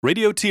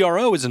Radio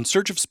TRO is in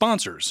search of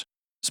sponsors.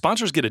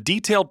 Sponsors get a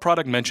detailed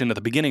product mention at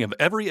the beginning of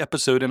every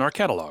episode in our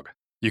catalog.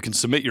 You can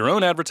submit your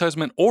own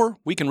advertisement, or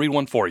we can read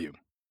one for you.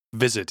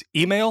 Visit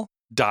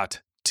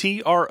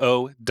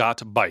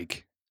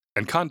email.tro.bike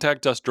and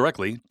contact us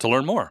directly to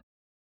learn more.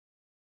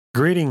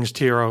 Greetings,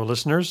 TRO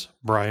listeners.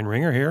 Brian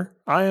Ringer here.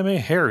 I am a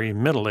hairy,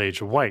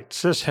 middle-aged, white,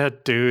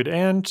 cishet dude,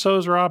 and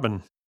so's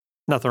Robin.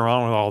 Nothing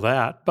wrong with all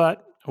that,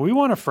 but we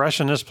want to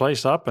freshen this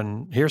place up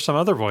and hear some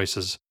other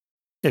voices.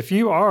 If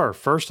you are,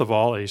 first of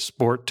all, a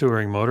sport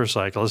touring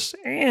motorcyclist,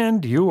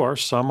 and you are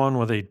someone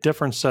with a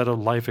different set of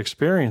life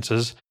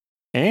experiences,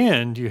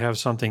 and you have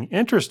something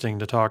interesting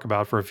to talk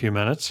about for a few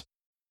minutes,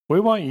 we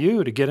want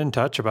you to get in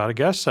touch about a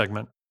guest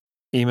segment.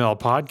 Email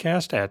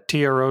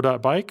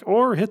podcast@tro.bike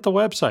or hit the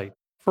website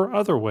for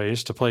other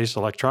ways to place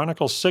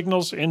electronical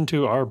signals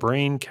into our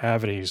brain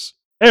cavities.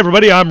 Hey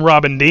everybody, I'm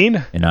Robin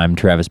Dean. And I'm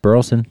Travis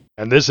Burleson.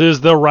 And this is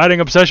the Riding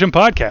Obsession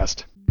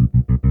Podcast.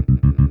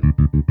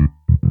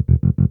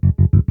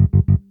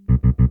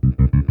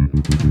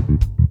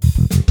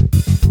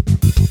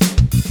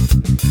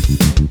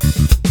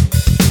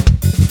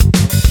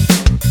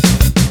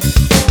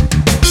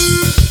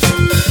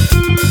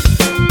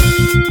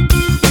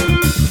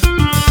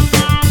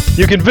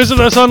 You can visit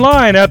us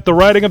online at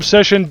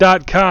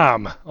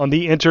theridingobsession.com on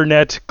the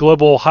internet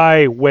global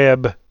high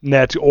web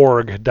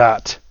net.org.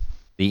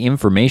 The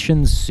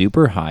information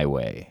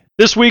superhighway.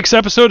 This week's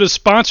episode is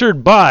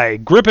sponsored by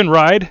Grip and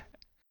Ride.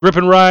 Grip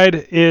and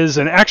Ride is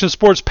an action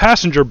sports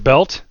passenger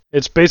belt.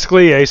 It's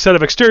basically a set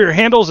of exterior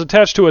handles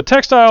attached to a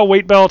textile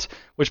weight belt,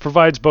 which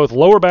provides both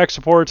lower back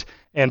support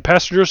and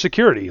passenger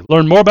security.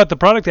 Learn more about the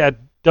product at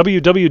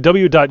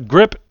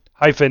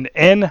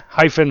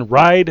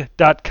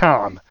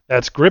www.grip-n-ride.com.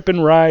 That's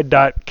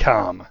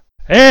gripandride.com.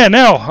 And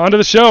now, onto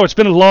the show. It's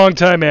been a long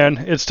time, man.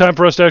 It's time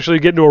for us to actually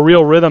get into a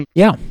real rhythm.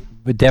 Yeah,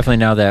 but definitely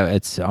now that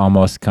it's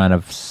almost kind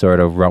of sort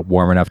of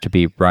warm enough to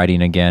be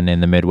riding again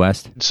in the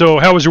Midwest. So,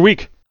 how was your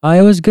week?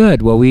 It was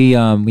good. Well, we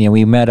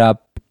met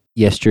up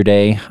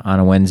yesterday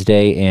on a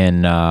Wednesday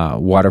in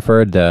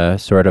Waterford, the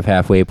sort of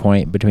halfway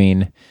point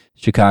between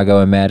Chicago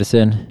and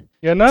Madison.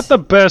 Yeah, not the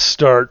best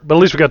start, but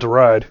at least we got to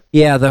ride.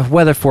 Yeah, the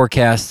weather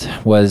forecast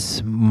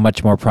was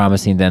much more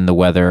promising than the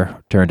weather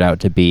turned out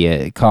to be.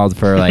 It called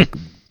for like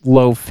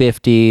low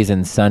 50s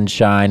and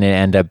sunshine, and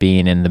ended up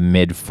being in the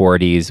mid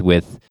 40s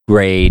with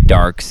gray,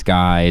 dark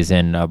skies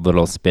and a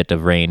little spit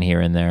of rain here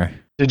and there.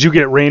 Did you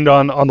get rained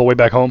on the way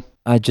back home?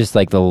 I just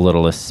like the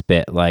littlest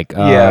spit, like,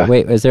 yeah.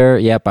 Wait, is there?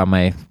 Yep, on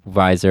my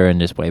visor,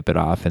 and just wipe it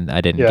off. And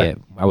I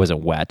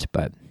wasn't wet,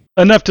 but.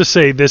 Enough to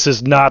say this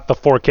is not the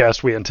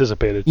forecast we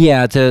anticipated.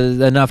 Yeah,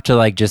 enough to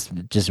like just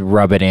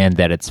rub it in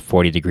that it's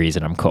 40 degrees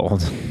and I'm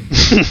cold.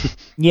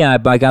 Yeah,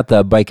 I got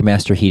the Bike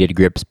Master heated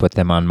grips, put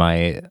them on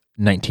my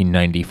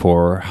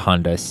 1994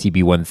 Honda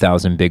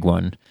CB1000 big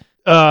one.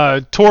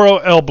 Toro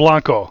El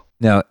Blanco.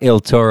 No, Il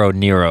Toro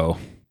Nero.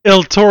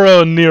 Il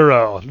Toro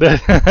Nero.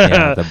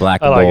 Yeah, the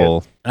black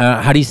bowl.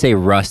 How do you say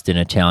rust in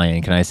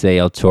Italian? Can I say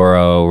Il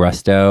Toro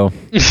Rusto?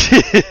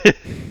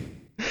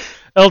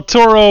 El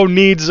Toro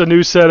needs a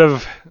new set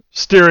of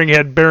steering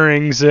head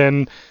bearings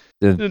and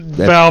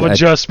valve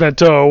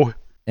adjustment.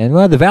 And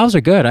well, the valves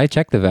are good. I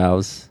checked the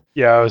valves.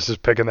 Yeah, I was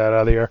just picking that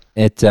out of the air.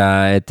 It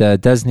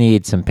does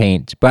need some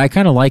paint, but I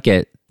kind of like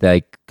it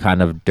like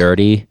kind of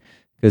dirty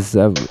because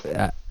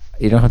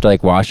you don't have to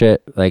like wash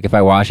it. Like if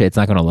I wash it, it's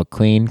not going to look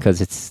clean because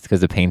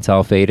the paint's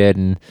all faded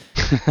and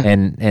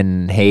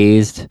and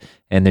hazed,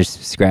 and there's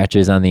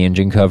scratches on the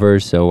engine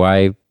covers. So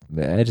I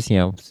just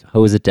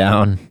hose it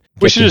down.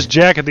 We should just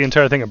jacket the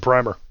entire thing in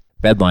primer.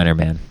 Bedliner,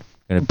 man.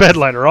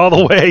 Bedliner all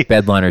the way.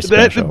 Bedliner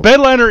special.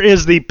 Bedliner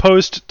is the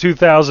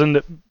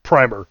post-2000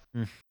 primer.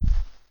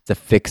 It's a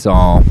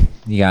fix-all.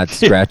 You got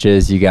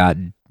scratches, you got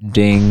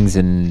dings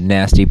and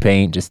nasty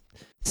paint. Just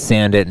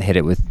sand it and hit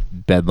it with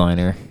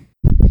Bedliner.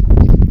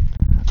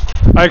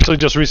 I actually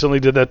just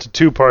recently did that to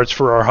 2 parts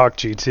for our Hawk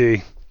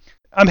GT.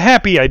 I'm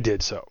happy I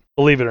did so.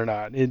 Believe it or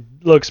not, it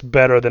looks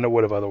better than it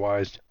would have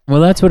otherwise.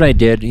 Well, that's what I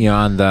did.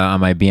 On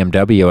my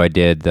BMW, I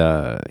did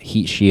the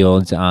heat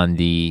shields on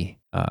the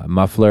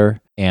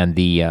muffler and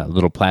the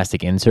little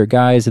plastic insert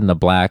guys in the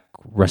black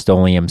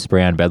Rust-Oleum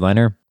spray-on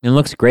bedliner. It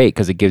looks great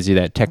because it gives you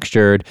that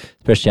textured,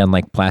 especially on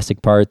like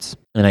plastic parts.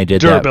 And I did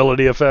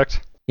durability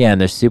effect. Yeah,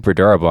 and they're super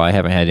durable. I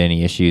haven't had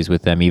any issues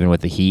with them, even with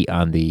the heat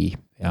on the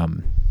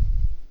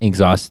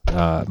exhaust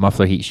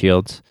muffler heat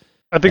shields.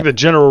 I think the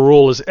general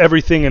rule is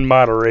everything in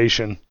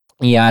moderation.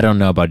 Yeah, I don't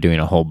know about doing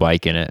a whole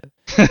bike in it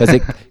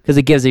because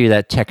it gives you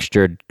that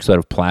textured sort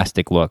of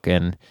plastic look.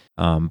 And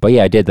but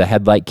yeah, I did the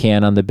headlight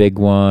can on the big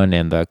one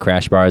and the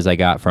crash bars I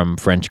got from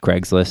French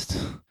Craigslist.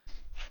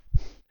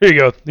 Here you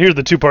go. Here's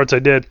the 2 parts I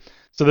did.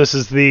 So this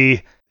is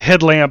the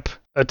headlamp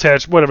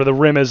attached, whatever the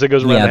rim is that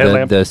goes around the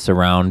headlamp. The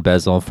surround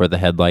bezel for the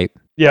headlight.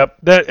 Yep,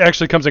 that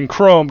actually comes in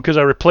chrome because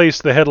I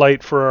replaced the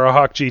headlight for our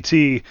Hawk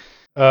GT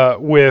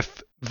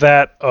with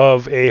that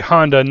of a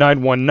Honda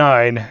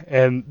 919,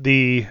 and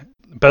the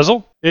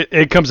bezel,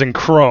 it comes in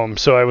chrome,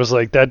 so I was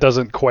like, that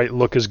doesn't quite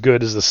look as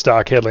good as the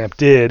stock headlamp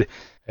did.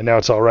 and now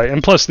it's all right.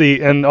 And plus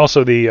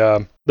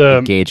the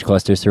Gauge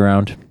cluster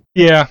surround.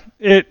 yeah,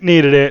 it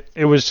needed it.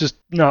 It was just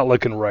not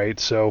looking right.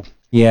 So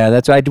Yeah,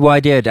 that's what I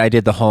did. I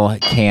did the whole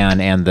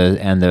can and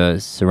the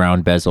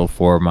surround bezel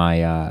for my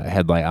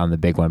headlight on the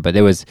big one, but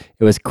it was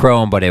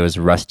chrome, but it was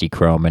rusty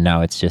chrome, and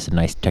now it's just a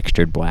nice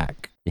textured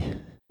black.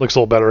 looks a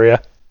little better, yeah.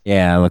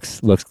 Yeah, it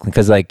looks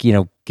because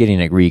getting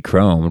it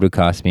re-chromed would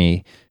cost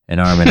me an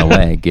arm and a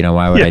leg.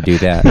 Why would I do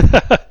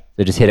that?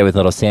 So just hit it with a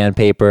little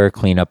sandpaper,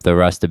 clean up the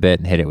rust a bit,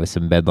 and hit it with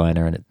some bed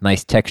liner, and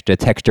nice texture.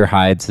 Texture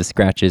hides the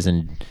scratches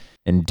and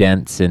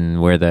dents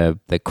and where the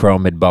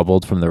chrome had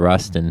bubbled from the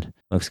rust, and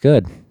looks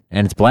good.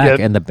 And it's black,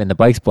 and the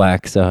bike's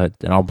black, so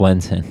it all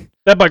blends in.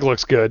 That bike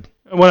looks good.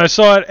 When I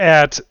saw it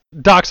at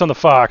Docks on the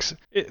Fox,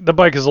 the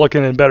bike is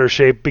looking in better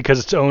shape because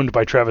it's owned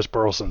by Travis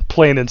Burleson.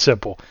 Plain and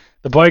simple.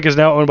 The bike is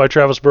now owned by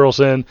Travis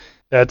Burleson.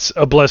 That's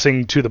a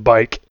blessing to the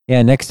bike.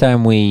 Yeah, next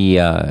time we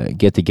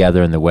get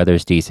together and the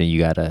weather's decent, you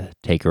got to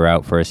take her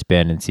out for a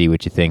spin and see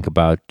what you think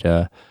about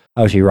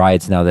how she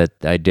rides now that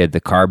I did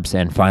the carbs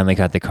and finally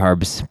got the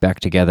carbs back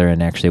together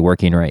and actually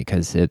working right,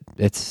 because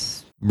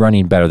it's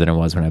running better than it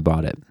was when I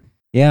bought it.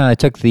 Yeah, I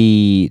took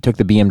the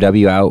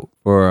BMW out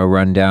for a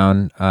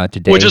rundown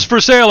today. Which is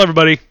for sale,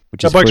 everybody.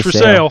 That bike's for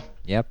sale.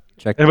 Yep.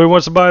 Check Everybody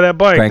wants to buy that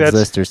bike.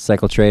 Craigslist or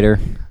Cycle Trader.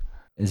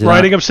 Is it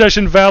Riding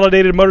Obsession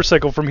validated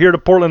motorcycle from here to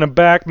Portland and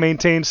back,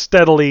 maintained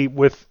steadily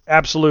with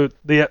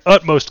the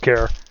utmost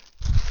care.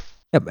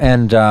 Yep,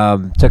 and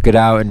took it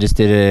out and just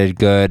did a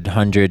good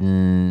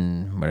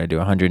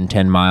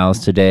 110 miles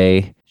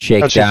today.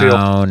 Shake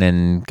down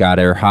and got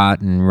her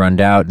hot and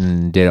runned out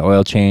and did an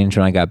oil change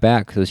when I got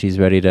back, so she's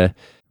ready to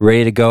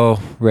go,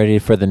 ready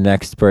for the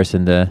next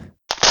person to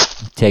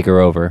take her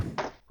over.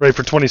 Ready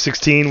for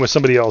 2016 with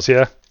somebody else,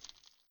 yeah?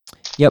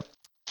 Yep,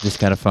 just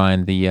gotta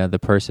find the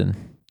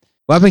person.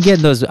 Well, I've been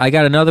getting those. I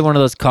got another one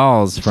of those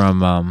calls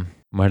from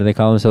what do they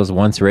call themselves?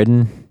 Once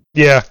Ridden.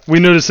 Yeah, we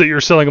noticed that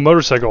you're selling a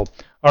motorcycle.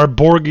 Our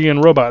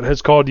Borgian robot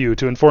has called you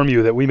to inform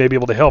you that we may be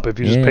able to help if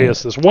you just pay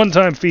us this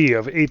one-time fee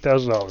of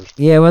 $8,000.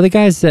 Yeah, well, the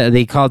guys said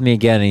they called me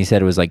again and he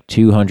said it was like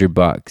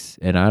 $200,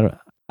 and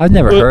I've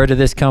never heard of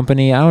this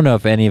company. I don't know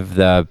if any of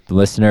the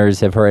listeners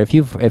have heard.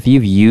 If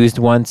you've used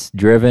Once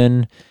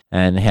Driven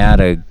and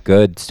had a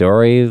good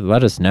story,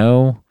 let us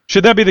know.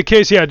 Should that be the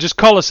case? Yeah, just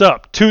call us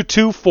up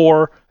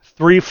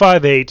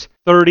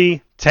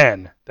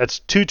 224-358-3010. That's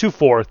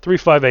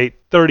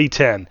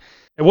 224-358-3010.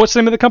 And what's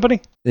the name of the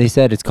company? They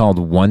said it's called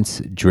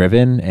Once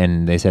Driven,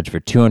 and they said for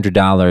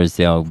 $200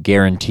 they'll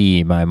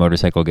guarantee my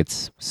motorcycle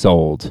gets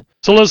sold.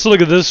 So let's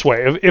look at it this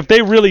way. If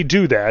they really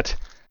do that,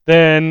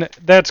 then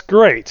that's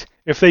great.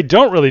 If they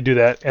don't really do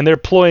that and they're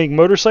employing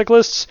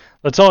motorcyclists,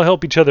 let's all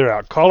help each other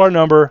out. Call our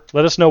number,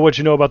 let us know what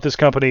you know about this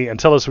company, and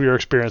tell us your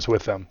experience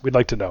with them. We'd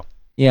like to know.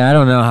 Yeah, I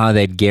don't know how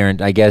they'd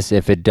guarantee. I guess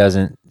if it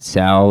doesn't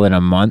sell in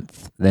a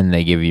month, then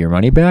they give you your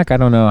money back. I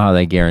don't know how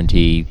they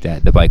guarantee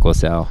that the bike will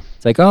sell.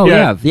 It's like,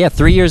 yeah,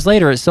 3 years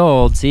later it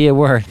sold. See, it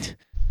worked.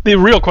 The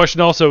real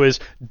question also is,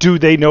 do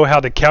they know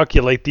how to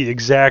calculate the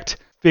exact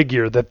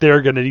figure that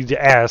they're going to need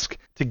to ask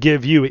to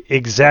give you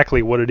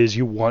exactly what it is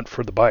you want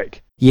for the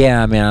bike?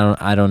 Yeah, I mean,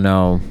 I don't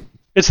know.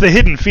 It's the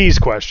hidden fees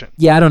question.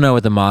 Yeah, I don't know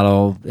what the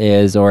model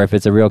is, or if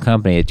it's a real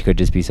company. It could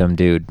just be some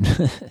dude.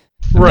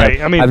 Right.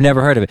 I mean, I've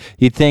never heard of it.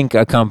 You'd think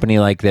a company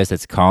like this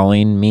that's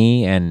calling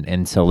me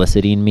and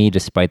soliciting me,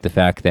 despite the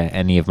fact that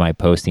any of my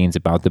postings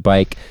about the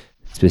bike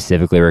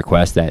specifically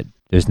request that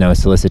there's no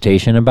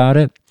solicitation about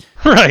it.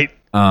 Right.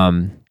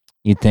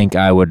 You'd think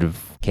I would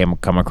have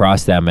come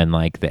across them in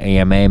like the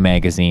AMA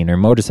magazine or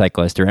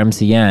Motorcyclist or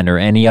MCN or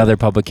any other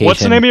publication.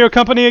 What's the name of your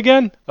company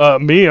again?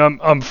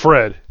 I'm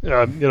Fred.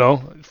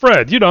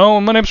 Fred.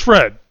 My name's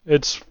Fred.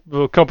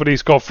 The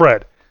company's called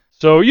Fred.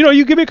 So,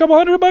 you give me a couple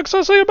 $100,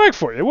 I'll sell you a bike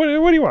for you. What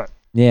do you want?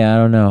 Yeah, I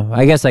don't know.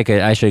 I guess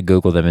I should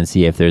Google them and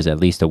see if there's at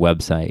least a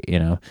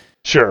website,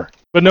 Sure.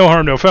 But no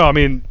harm, no foul. I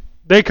mean,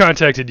 they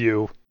contacted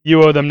you.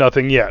 You owe them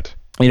nothing yet.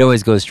 It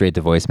always goes straight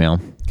to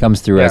voicemail.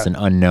 Comes through as an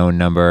unknown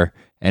number,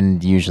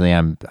 and usually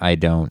I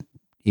don't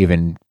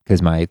even,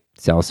 because my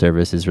cell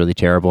service is really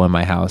terrible in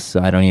my house, so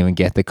I don't even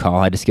get the call.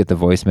 I just get the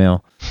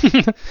voicemail.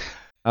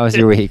 How was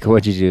your week?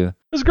 What'd you do?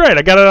 It was great.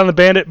 I got it on the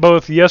Bandit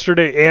both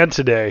yesterday and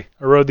today.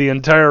 I rode the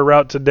entire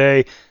route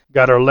today.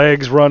 Got her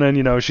legs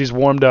running. She's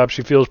warmed up.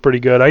 She feels pretty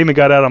good. I even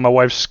got out on my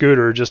wife's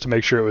scooter just to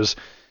make sure it was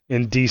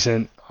in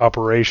decent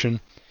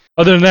operation.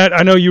 Other than that,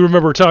 I know you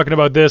remember talking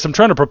about this. I'm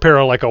trying to prepare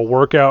a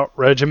workout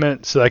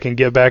regimen so I can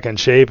get back in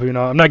shape.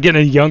 I'm not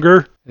getting any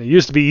younger. It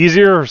used to be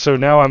easier, so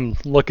now I'm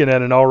looking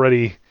at an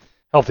already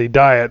healthy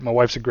diet. My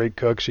wife's a great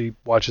cook. She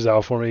watches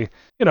out for me.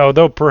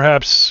 Though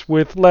perhaps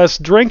with less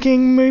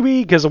drinking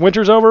maybe because the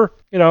winter's over,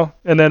 and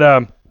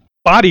then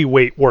body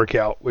weight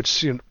workout,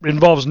 which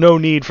involves no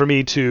need for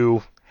me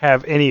to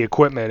have any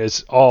equipment.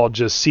 It's all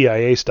just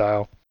CIA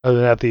style. Other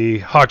than that, the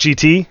Hawk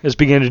GT is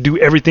beginning to do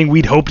everything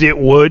we'd hoped it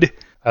would.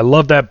 I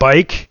love that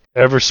bike.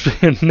 We should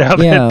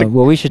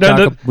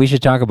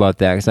talk about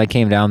that because I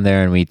came down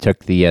there and we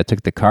took the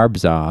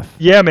carbs off.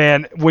 Yeah,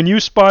 man. When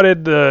you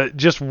spotted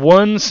just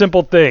one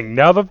simple thing,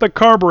 now that the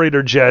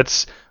carburetor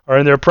jets are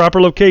in their proper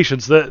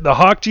locations. The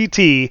Hawk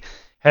GT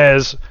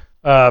has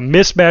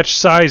mismatched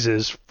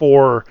sizes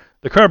for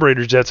the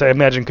carburetor jets, I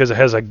imagine, because it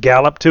has a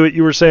gallop to it.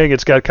 You were saying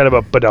it's got kind of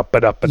a ba-dup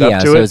to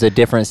so it. it's a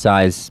different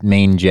size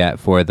main jet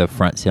for the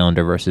front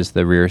cylinder versus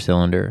the rear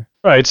cylinder.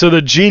 Right, so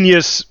the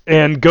genius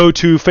and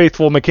go-to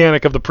faithful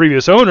mechanic of the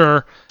previous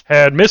owner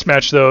had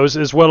mismatched those,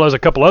 as well as a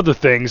couple other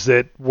things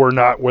that were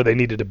not where they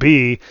needed to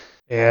be.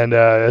 And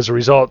as a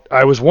result,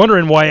 I was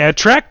wondering why at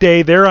track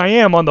day, there I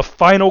am on the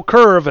final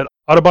curve at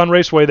Autobahn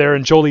Raceway there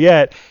in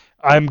Joliet.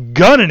 I'm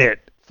gunning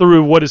it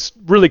through what is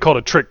really called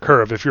a trick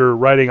curve. If you're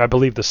riding, I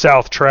believe, the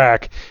south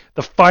track,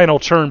 the final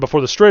turn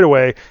before the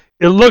straightaway,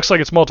 it looks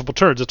like it's multiple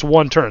turns. It's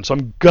one turn. So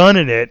I'm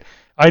gunning it.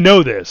 I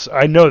know this.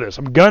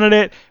 I'm gunning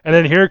it. And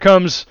then here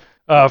comes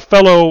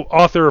fellow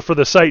author for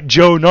the site,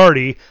 Joe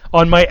Nardi,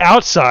 on my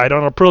outside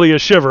on Aprilia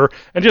Shiver,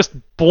 and just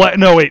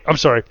no, wait, I'm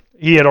sorry.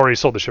 He had already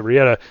sold the Shiver. He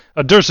had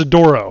a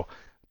Dursadoro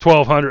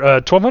 1200.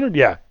 1200?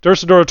 Yeah,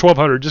 Dursadoro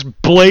 1200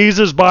 just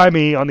blazes by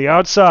me on the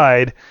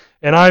outside,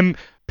 and I'm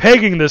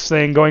pegging this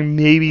thing going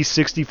maybe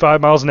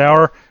 65 miles an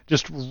hour,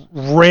 just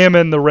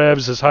ramming the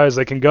revs as high as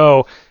they can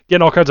go,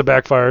 getting all kinds of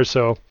backfires.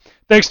 So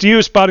thanks to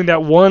you spotting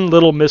that one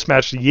little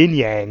mismatched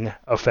yin-yang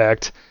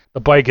effect, the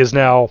bike is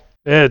now,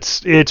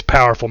 it's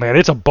powerful, man.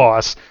 It's a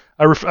boss.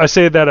 I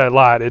say that a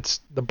lot.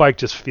 The bike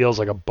just feels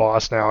like a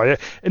boss now.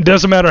 It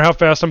doesn't matter how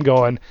fast I'm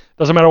going.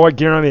 Doesn't matter what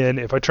gear I'm in.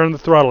 If I turn the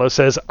throttle, it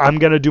says I'm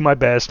going to do my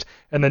best,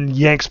 and then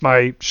yanks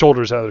my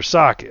shoulders out of their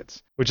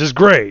sockets, which is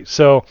great.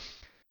 So,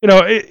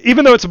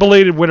 even though it's a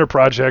belated winter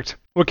project,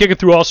 we're kicking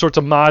through all sorts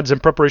of mods in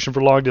preparation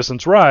for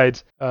long-distance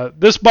rides.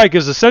 This bike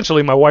is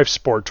essentially my wife's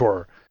sport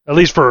tourer, at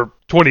least for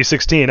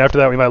 2016. After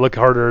that, we might look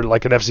harder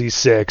like an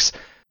FZ6.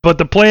 But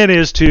the plan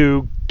is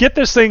to get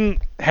this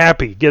thing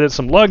happy, get it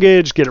some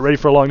luggage, get it ready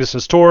for a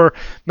long-distance tour,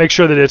 make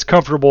sure that it's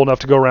comfortable enough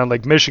to go around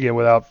Lake Michigan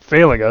without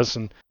failing us.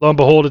 And lo and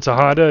behold, it's a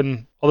Honda,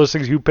 and all those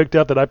things you picked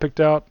out that I picked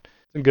out,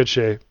 it's in good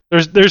shape.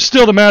 There's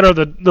still the matter of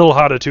the little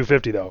Honda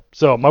 250, though.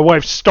 So my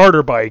wife's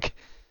starter bike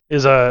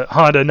is a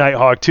Honda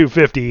Nighthawk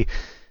 250,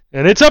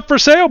 and it's up for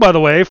sale, by the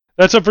way.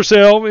 That's up for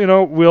sale.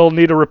 We'll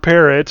need to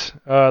repair it.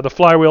 The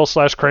flywheel /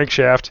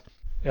 crankshaft.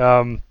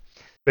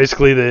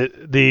 Basically,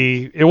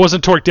 it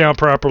wasn't torqued down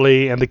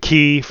properly, and the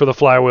key for the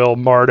flywheel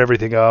marred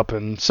everything up.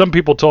 And some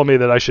people told me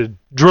that I should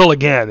drill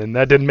again, and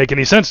that didn't make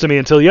any sense to me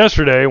until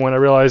yesterday when I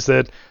realized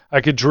that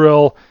I could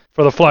drill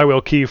for the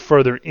flywheel key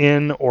further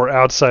in or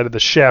outside of the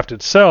shaft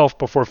itself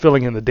before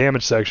filling in the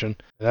damage section.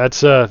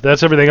 That's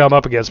everything I'm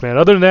up against, man.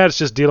 Other than that, it's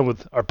just dealing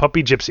with our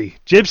puppy Gypsy.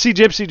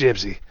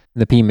 Gypsy.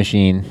 The pee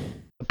machine.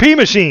 The pee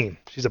machine.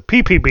 She's a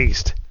pee-pee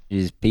beast.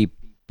 She's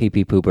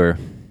pee-pee pooper.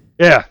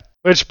 Yeah.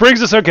 Which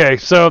brings us, okay,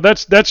 so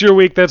that's your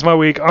week, that's my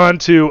week. On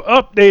to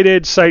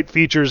updated site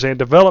features and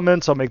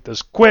developments. I'll make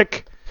this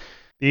quick.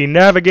 The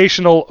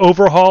navigational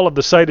overhaul of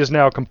the site is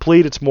now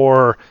complete. It's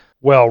more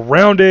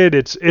well-rounded.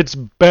 It's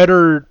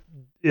better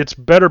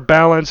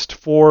balanced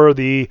for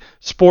the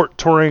sport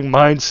touring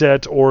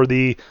mindset or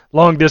the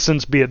long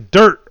distance, be it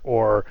dirt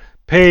or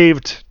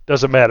paved,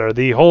 doesn't matter.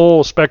 The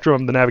whole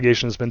spectrum of the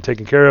navigation has been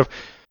taken care of.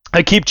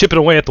 I keep chipping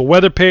away at the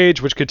weather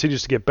page, which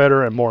continues to get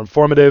better and more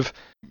informative.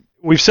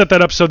 We've set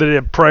that up so that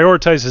it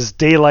prioritizes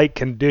daylight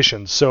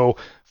conditions. So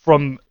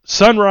from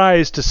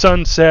sunrise to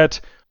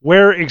sunset,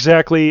 where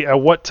exactly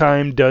at what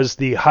time does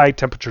the high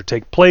temperature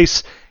take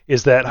place?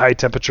 Is that high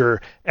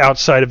temperature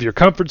outside of your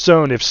comfort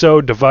zone? If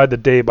so, divide the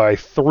day by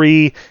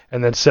 3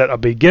 and then set a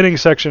beginning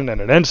section and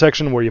an end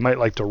section where you might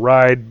like to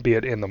ride, be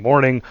it in the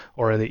morning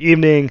or in the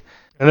evening.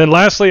 And then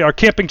lastly, our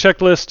camping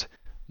checklist,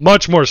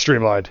 much more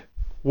streamlined,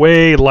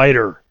 way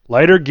lighter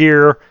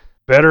gear,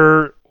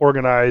 better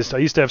organized. I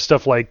used to have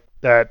stuff like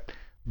that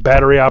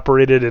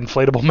battery-operated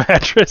inflatable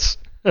mattress.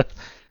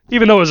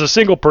 Even though it was a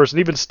single person,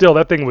 even still,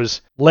 that thing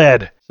was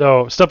lead.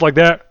 So stuff like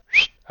that,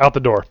 out the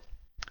door.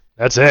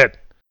 That's it.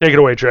 Take it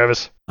away,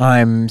 Travis.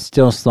 I'm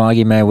still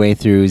slogging my way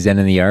through Zen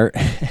and the Art.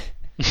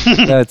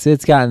 So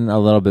it's gotten a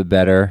little bit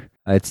better.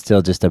 It's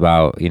still just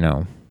about,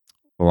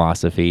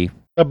 philosophy.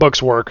 That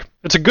book's work.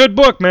 It's a good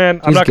book,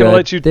 man. I'm not going to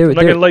let you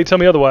tell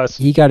me otherwise.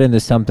 He got into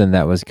something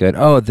that was good.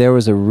 Oh, there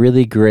was a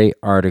really great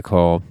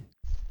article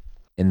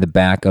in the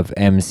back of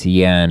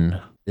MCN.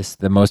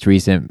 The most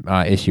recent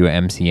issue of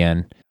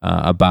MCN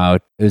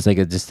about, it was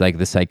just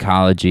the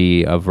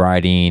psychology of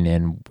riding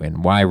and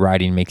why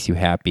riding makes you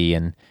happy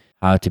and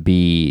how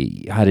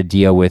to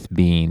deal with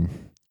being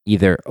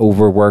either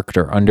overworked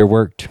or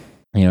underworked.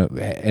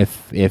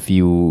 If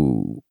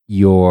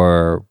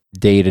your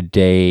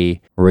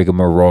day-to-day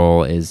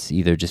rigmarole is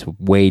either just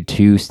way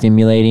too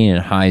stimulating and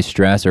high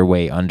stress or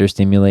way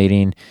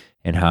understimulating,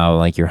 and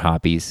how your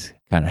hobbies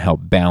kind of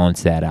help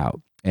balance that out.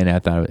 And I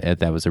thought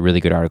that was a really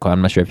good article. I'm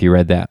not sure if you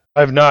read that.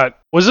 I've not.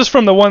 Was this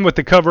from the one with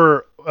the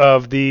cover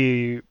of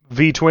the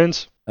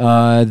V-Twins?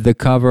 The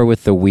cover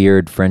with the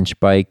weird French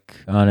bike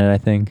on it, I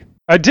think.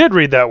 I did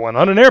read that one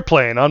on an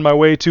airplane on my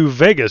way to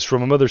Vegas for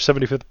my mother's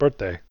 75th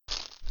birthday.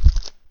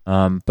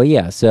 But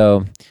yeah,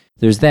 so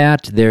there's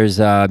that. There's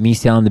me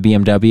selling the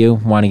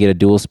BMW, want to get a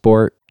dual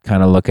sport.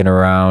 kind of looking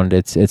around.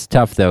 It's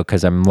tough though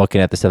because I'm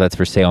looking at the stuff that's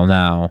for sale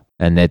now,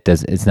 and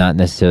it's not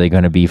necessarily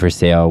going to be for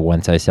sale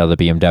once I sell the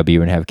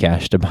BMW and have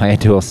cash to buy a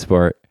dual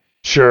sport.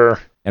 Sure.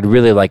 I'd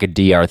really like a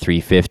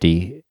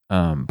DR350,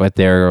 but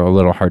they're a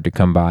little hard to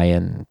come by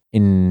and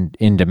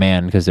in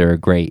demand because they're a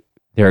great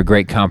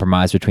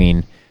compromise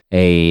between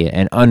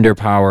an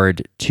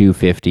underpowered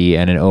 250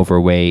 and an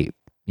overweight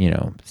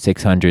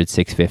 600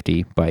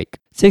 650 bike.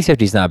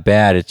 650 is not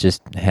bad. It's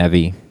just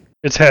heavy.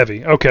 It's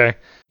heavy. Okay.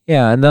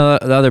 Yeah, and the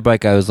other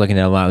bike I was looking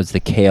at a lot was the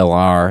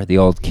KLR, the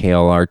old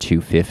KLR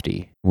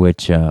 250,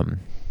 which the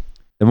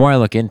more I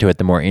look into it,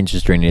 the more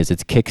interesting it is.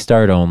 It's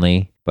kickstart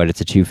only, but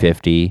it's a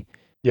 250.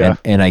 Yeah.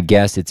 And I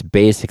guess it's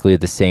basically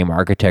the same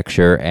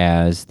architecture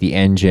as the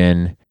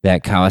engine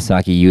that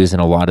Kawasaki use in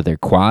a lot of their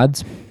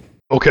quads.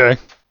 Okay.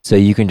 So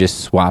you can just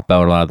swap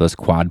out a lot of those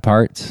quad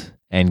parts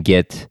and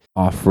get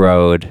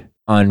off-road,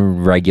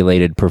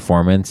 unregulated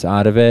performance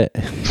out of it.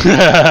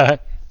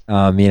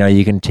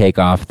 You can take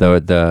off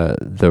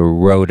the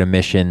road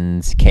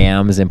emissions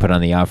cams and put on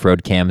the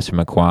off-road cams from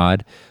a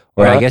quad.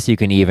 Or I guess you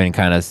can even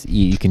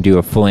you can do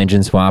a full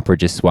engine swap or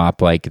just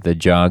swap like the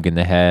jug and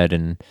the head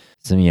and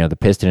some, the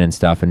piston and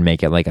stuff and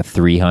make it like a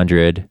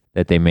 300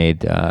 that they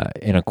made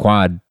in a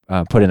quad,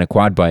 put in a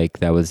quad bike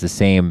that was the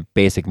same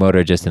basic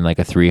motor just in like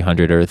a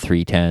 300 or a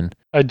 310.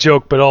 I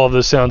joke, but all of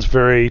this sounds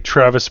very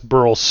Travis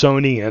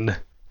Burlesonian.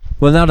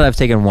 Well, now that I've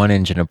taken one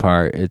engine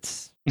apart,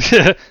 it's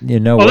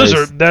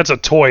that's a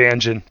toy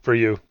engine for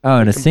you. Oh,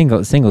 and a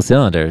single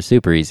cylinder,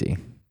 super easy.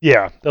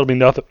 Yeah, that'll be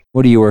nothing.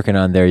 What are you working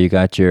on there? You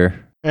got your...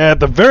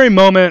 At the very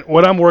moment,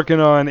 what I'm working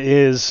on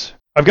is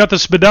I've got the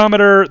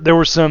speedometer. There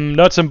were some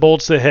nuts and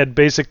bolts that had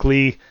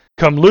basically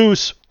come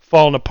loose,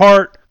 fallen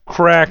apart,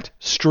 cracked,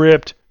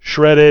 stripped,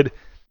 shredded,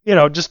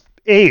 just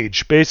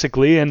age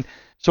basically. And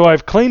so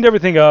I've cleaned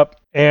everything up.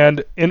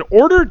 And in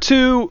order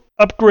to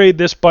upgrade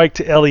this bike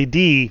to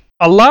LED,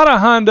 a lot of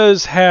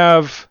Hondas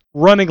have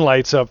running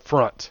lights up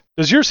front.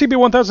 Does your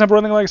CB1000 have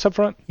running lights up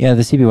front? Yeah,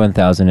 the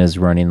CB1000 is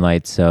running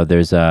lights. So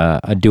there's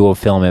a dual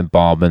filament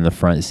bulb in the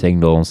front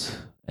signals.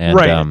 And,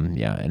 right. And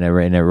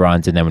it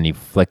runs, and then when you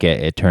flick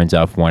it, it turns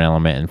off one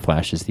element and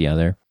flashes the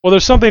other. Well,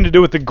 there's something to do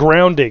with the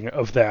grounding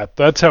of that.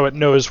 That's how it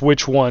knows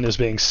which one is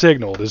being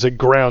signaled, is it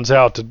grounds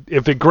out.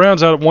 If it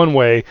grounds out one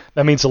way,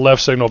 that means the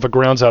left signal. If it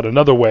grounds out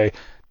another way,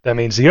 that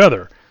means the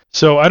other.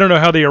 So I don't know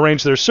how they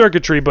arrange their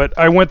circuitry, but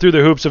I went through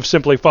the hoops of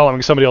simply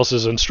following somebody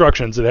else's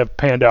instructions that have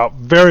panned out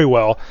very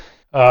well.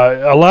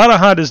 A lot of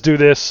Hondas do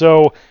this,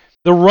 so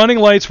the running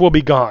lights will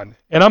be gone,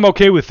 and I'm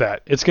okay with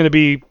that. It's going to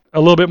be a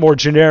little bit more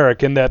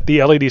generic in that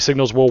the LED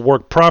signals will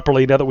work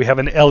properly now that we have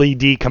an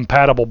LED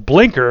compatible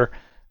blinker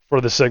for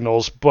the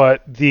signals,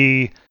 but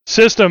the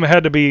system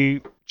had to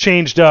be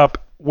changed up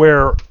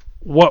where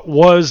what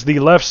was the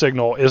left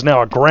signal is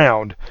now a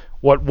ground,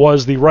 what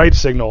was the right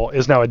signal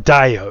is now a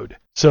diode.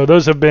 So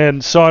those have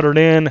been soldered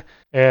in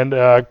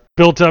and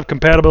built up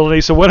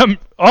compatibility. So what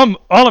all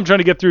I'm trying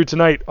to get through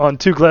tonight on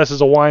 2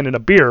 glasses of wine and a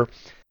beer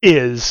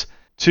is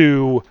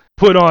to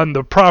put on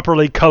the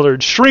properly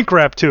colored shrink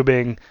wrap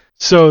tubing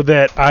so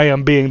that I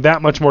am being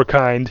that much more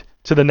kind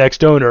to the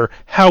next owner,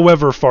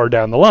 however far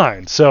down the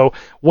line. So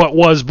what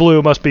was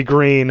blue must be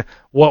green,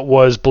 what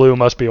was blue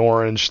must be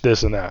orange,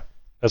 this and that.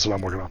 That's what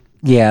I'm working on.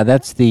 Yeah,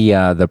 that's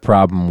the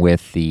problem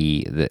with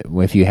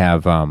if you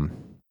have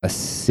a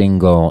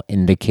single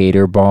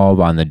indicator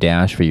bulb on the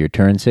dash for your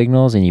turn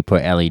signals and you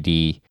put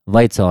LED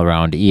lights all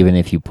around, even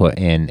if you put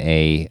in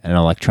an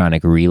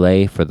electronic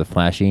relay for the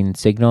flashing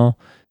signal,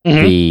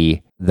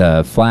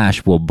 the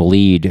flash will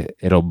bleed.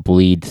 It'll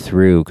bleed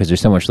through because there's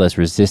so much less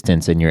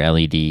resistance in your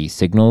LED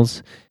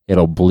signals.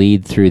 It'll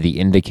bleed through the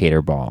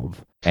indicator bulb.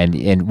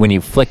 And when you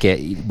flick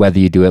it, whether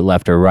you do it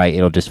left or right,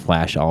 it'll just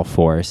flash all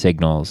 4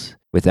 signals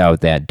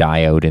without that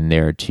diode in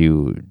there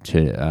to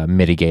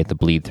mitigate the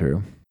bleed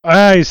through.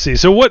 I see.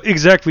 So what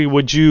exactly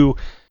would you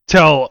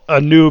tell a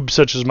noob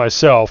such as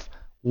myself?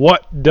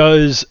 What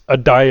does a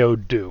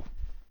diode do?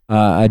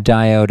 A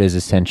diode is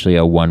essentially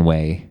a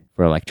one-way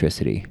for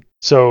electricity.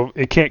 So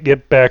it can't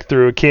get back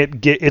through.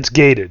 It's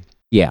gated.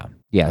 Yeah.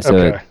 So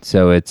okay.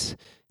 So it's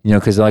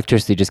because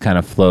electricity just kind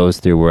of flows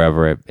through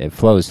wherever it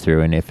flows through,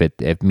 and if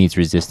it meets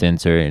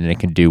resistance and it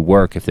can do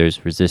work if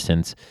there's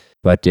resistance,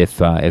 but if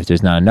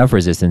there's not enough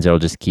resistance, it'll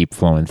just keep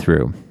flowing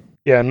through.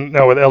 Yeah, and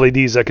now with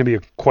LEDs, that can be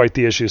quite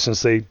the issue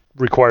since they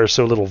require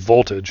so little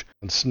voltage.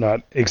 It's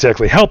not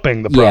exactly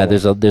helping the problem.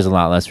 Yeah, there's a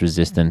lot less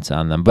resistance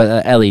on them.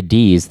 But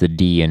LEDs, the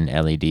D in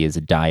LED is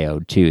a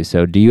diode too.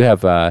 So do you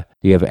have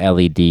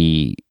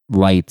LED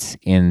lights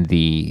in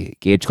the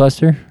gauge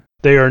cluster?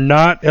 They are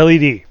not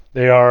LED.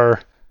 They are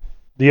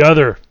the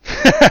other.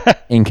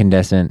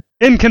 Incandescent.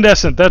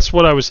 Incandescent. That's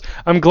what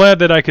I'm glad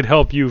that I could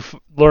help you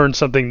learn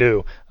something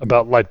new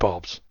about light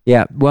bulbs.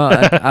 Yeah. Well,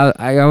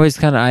 I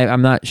always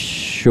I'm not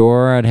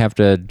sure. I'd have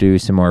to do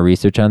some more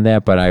research on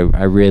that, but I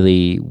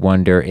really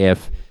wonder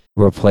if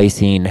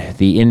replacing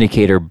the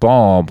indicator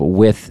bulb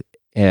with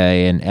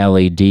an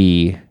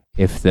LED,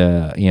 if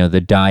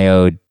the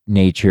diode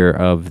nature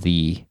of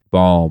the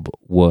bulb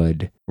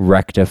would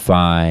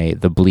rectify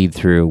the bleed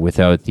through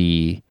without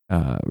the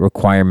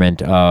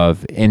requirement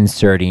of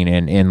inserting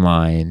an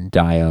inline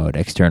diode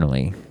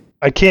externally.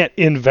 I can't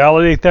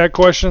invalidate that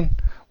question.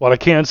 What I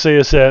can say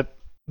is that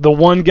the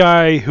one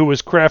guy who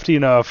was crafty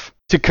enough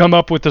to come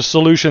up with the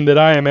solution that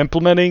I am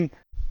implementing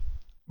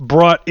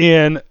brought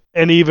in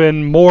an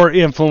even more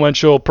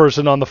influential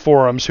person on the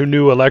forums who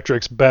knew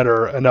electrics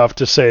better enough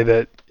to say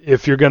that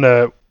if you're going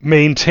to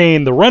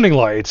maintain the running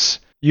lights,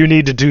 you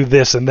need to do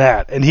this and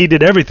that. And he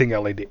did everything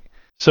LED.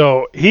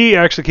 So he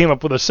actually came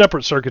up with a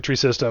separate circuitry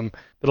system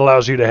that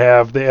allows you to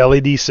have the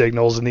LED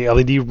signals and the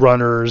LED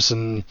runners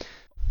and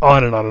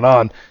on and on and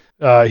on.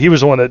 He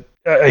was the one that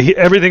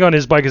everything on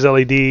his bike is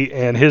LED,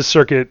 and his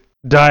circuit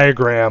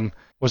diagram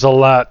was a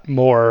lot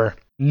more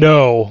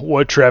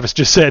what Travis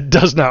just said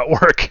does not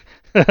work.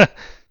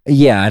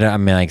 Yeah, I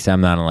mean, like I said,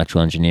 I'm not an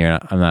electrical engineer.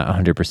 I'm not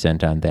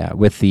 100% on that.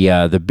 With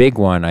the big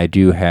one, I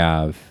do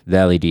have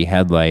the LED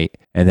headlight,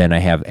 and then I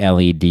have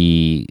LED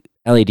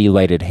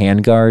lighted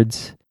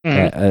handguards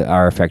that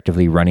are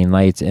effectively running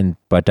lights,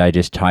 but I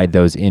just tied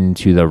those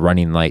into the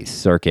running light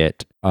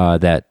circuit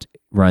that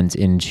runs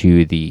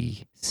into the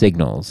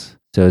signals,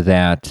 so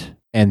that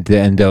and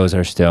those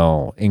are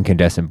still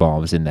incandescent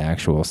bulbs in the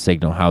actual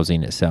signal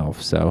housing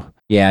itself. So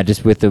yeah,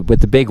 just with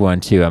the big one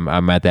too,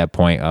 I'm at that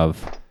point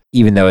of,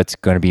 even though it's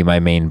going to be my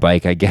main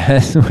bike, I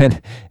guess,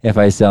 if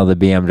I sell the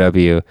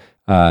BMW,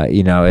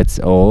 it's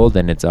old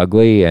and it's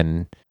ugly,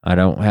 and I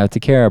don't have to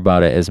care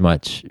about it as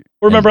much.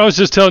 Remember, I was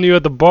just telling you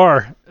at the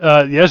bar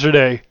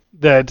yesterday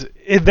that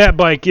that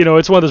bike,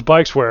 it's one of those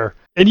bikes where,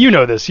 and you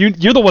know this, you're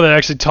the one that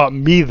actually taught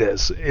me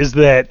this, is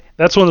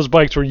that's one of those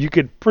bikes where you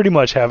could pretty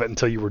much have it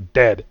until you were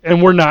dead,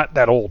 and we're not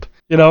that old.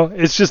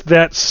 It's just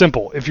that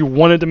simple. If you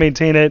wanted to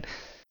maintain it,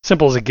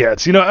 simple as it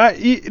gets.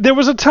 There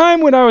was a time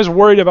when I was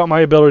worried about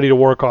my ability to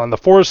work on the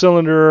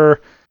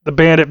 4-cylinder, the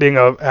Bandit being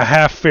a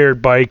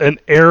half-fared bike, an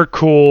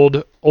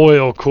air-cooled,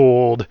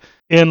 oil-cooled,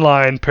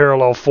 inline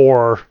parallel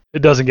 4.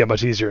 It doesn't get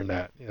much easier than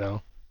that,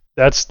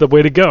 That's the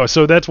way to go.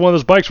 So that's one of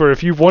those bikes where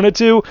if you wanted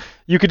to,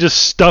 you could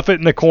just stuff it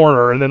in the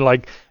corner, and then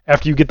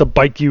after you get the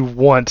bike you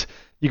want,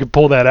 you could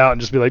pull that out and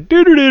just be like,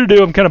 do.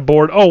 I'm kind of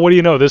bored. Oh, what do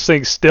you know? This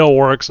thing still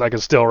works, and I can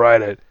still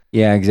ride it.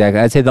 Yeah, exactly.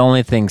 I'd say the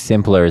only thing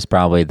simpler is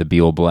probably the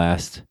Buell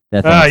Blast.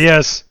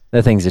 Yes.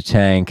 That thing's a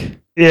tank.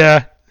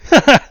 Yeah.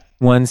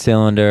 1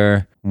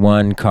 cylinder,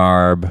 1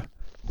 carb.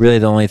 Really,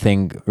 the only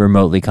thing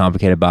remotely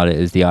complicated about it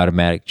is the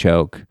automatic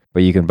choke,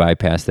 but you can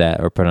bypass that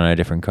or put on a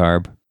different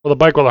carb. Well, the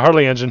bike with a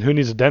Harley engine, who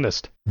needs a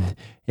dentist?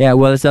 Yeah,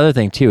 well, that's the other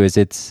thing too, is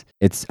it's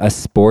a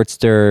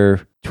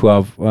Sportster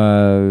 12,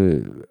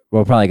 probably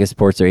like a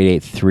Sportster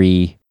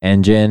 883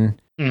 engine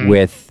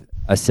with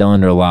a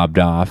cylinder lobbed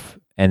off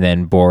and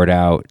then bored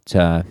out,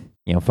 500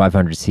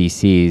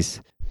 cc's.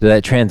 So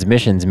that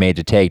transmission's made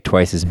to take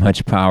twice as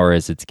much power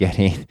as it's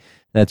getting.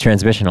 That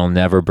transmission will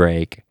never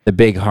break. The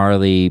big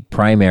Harley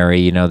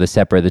primary,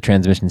 the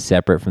transmission's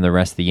separate from the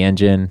rest of the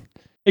engine.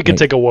 It can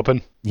take a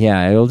whooping.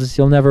 Yeah,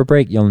 you'll never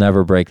break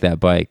that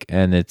bike.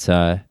 And it's,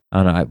 I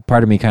don't know,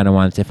 part of me kind of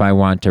wants, if I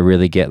want to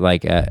really get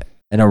like an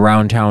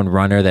around town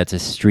runner that's a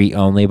street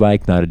only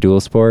bike, not a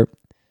dual sport,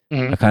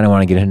 I kind of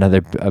want to get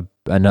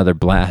another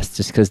Blast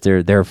just because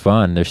they're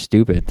fun. They're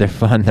stupid. They're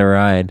fun to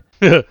ride.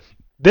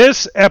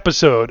 This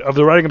episode of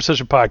the Riding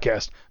Obsession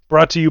podcast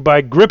brought to you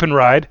by Grip and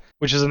Ride,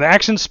 which is an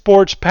action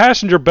sports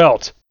passenger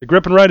belt. The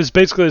Grip and Ride is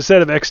basically a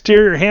set of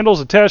exterior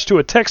handles attached to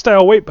a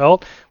textile weight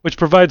belt, which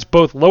provides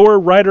both lower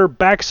rider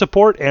back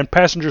support and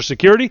passenger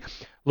security.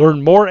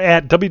 Learn more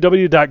at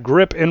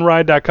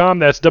www.gripandride.com.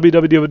 That's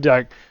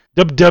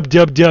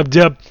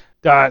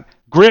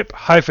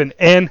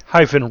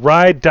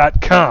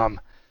www.grip-n-ride.com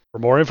for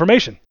more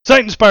information.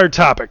 Site-inspired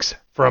topics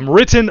from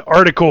written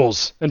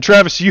articles. And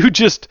Travis, you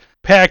just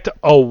packed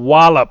a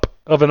wallop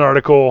of an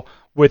article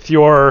with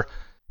your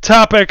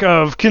topic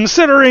of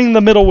considering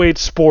the middleweight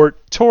sport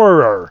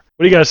tourer. What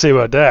do you got to say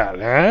about that,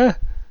 huh?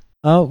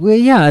 Well,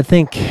 yeah, I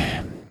think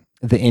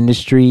the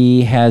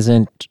industry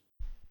hasn't.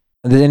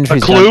 The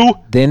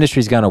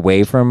industry's gone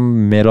away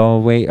from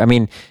middleweight. I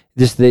mean,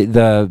 just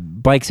the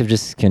bikes have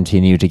just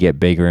continued to get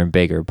bigger and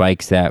bigger.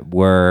 Bikes that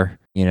were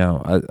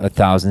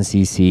 1,000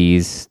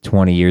 cc's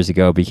 20 years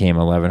ago became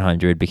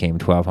 1,100, became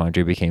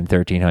 1,200, became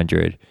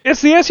 1,300.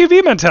 It's the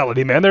SUV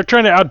mentality, man. They're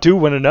trying to outdo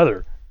one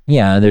another.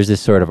 Yeah, there's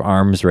this sort of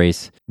arms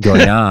race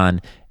going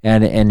on,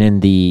 and in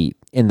the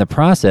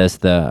process,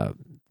 the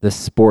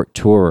sport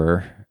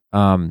tourer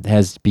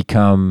has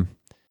become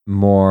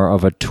more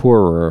of a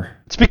tourer.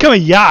 It's become a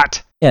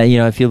yacht. Yeah,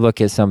 if you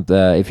look at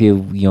if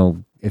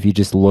you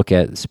just look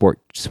at sport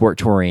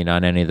touring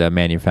on any of the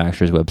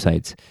manufacturers'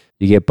 websites,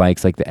 you get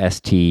bikes like the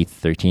ST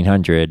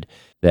 1300,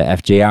 the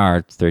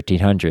FJR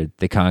 1300,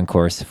 the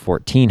Concourse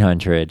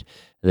 1400,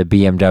 the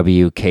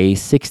BMW K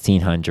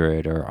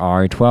 1600 or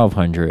R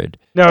 1200.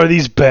 Now, are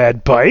these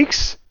bad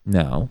bikes?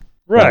 No.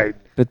 Right.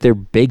 But they're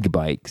big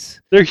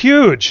bikes. They're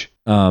huge.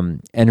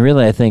 And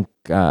really, I think,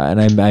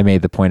 and I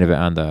made the point of it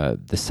on the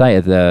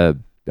site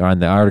on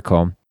the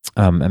article.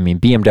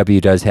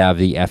 BMW does have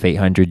the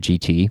F800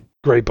 GT.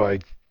 Great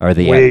bike. Or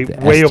the way ST.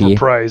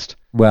 overpriced.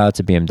 Well, it's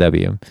a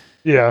BMW.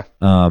 Yeah.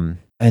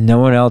 And no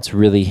one else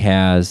really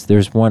has.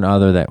 There's one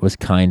other that was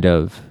kind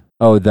of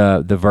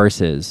the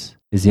Versus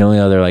is the only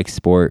other like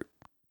sport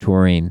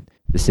touring.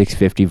 The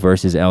 650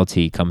 Versus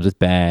LT comes with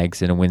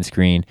bags and a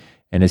windscreen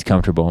and is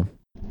comfortable.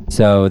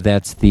 So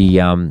that's the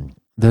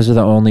those are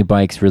the only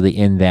bikes really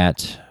in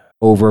that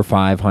over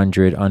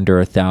 500, under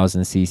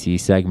 1,000 cc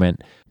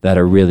segment that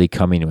are really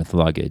coming with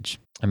luggage.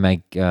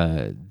 And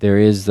there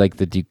is like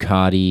the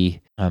Ducati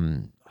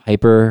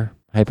Hyper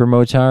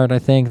Motard, I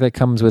think, that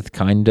comes with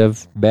kind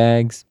of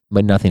bags,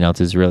 but nothing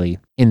else is really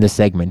in the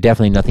segment.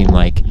 Definitely nothing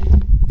like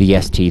the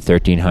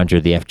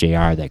ST1300, the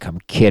FJR that come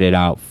kitted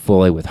out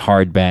fully with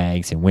hard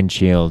bags and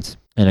windshields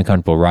and a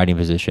comfortable riding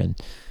position.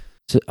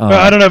 So,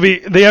 I don't know if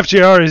the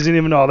FJR isn't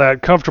even all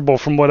that comfortable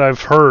from what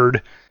I've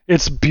heard.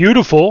 It's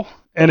beautiful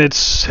and it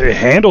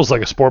handles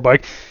like a sport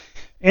bike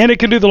and it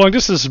can do the long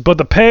distance, but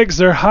the pegs,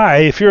 they're high.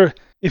 If you're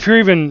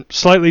even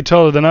slightly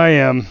taller than I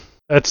am,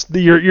 that's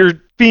your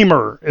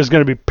femur is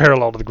going to be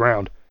parallel to the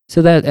ground.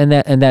 So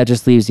that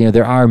just leaves,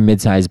 there are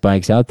mid-sized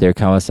bikes out there.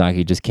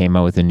 Kawasaki just came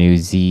out with a new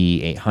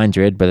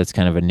Z800, but it's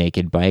kind of a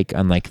naked bike,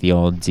 unlike the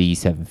old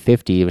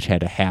Z750, which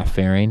had a half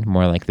fairing,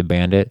 more like the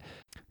Bandit.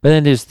 But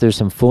then there's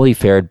some fully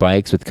faired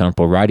bikes with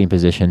comfortable riding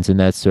positions, and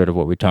that's sort of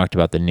what we talked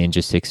about, the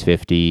Ninja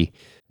 650,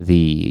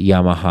 the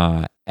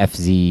Yamaha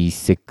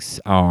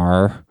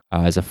FZ6R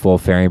as a full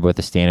fairing, but with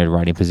a standard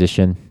riding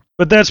position.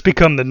 But that's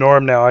become the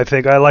norm now, I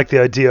think. I like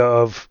the idea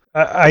of...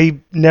 I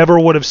never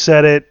would have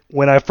said it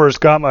when I first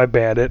got my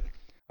Bandit.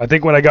 I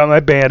think when I got my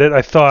Bandit,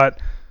 I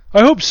thought, I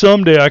hope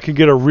someday I can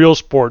get a real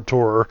sport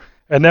tourer.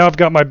 And now I've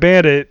got my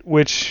Bandit,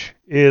 which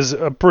is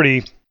a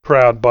pretty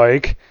proud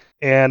bike.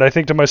 And I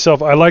think to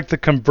myself, I like the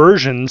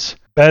conversions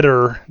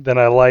better than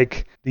I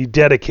like the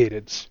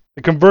dedicateds.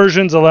 The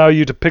conversions allow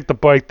you to pick the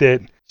bike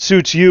that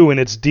suits you in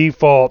its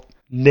default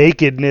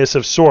nakedness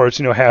of sorts,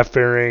 half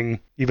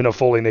fairing, even a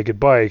fully naked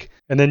bike.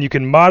 And then you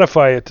can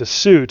modify it to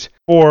suit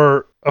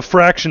for a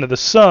fraction of the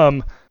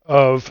sum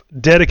of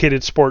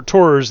dedicated sport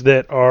tourers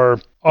that are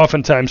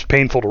oftentimes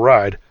painful to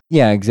ride.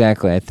 Yeah,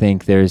 exactly. I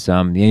think there's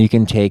you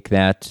can take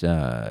that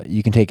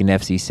you can take an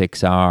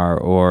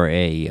FC6R or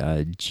a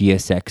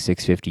GSX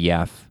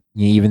 650F.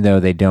 Even though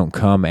they don't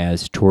come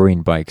as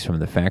touring bikes from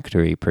the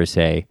factory per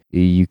se,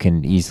 you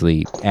can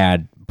easily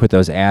put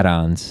those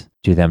add-ons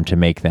to them to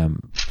make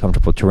them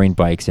comfortable touring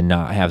bikes and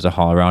not have to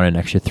haul around an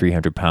extra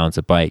 300 pounds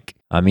of bike.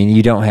 I mean,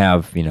 you don't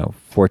have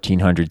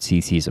 1,400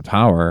 cc's of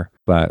power,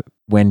 but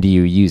when do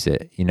you use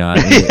it?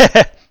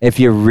 If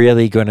you're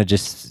really going to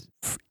just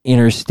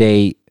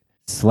interstate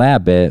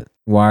slab it,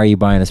 why are you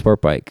buying a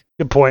sport bike?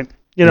 Good point.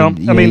 You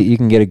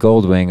can get a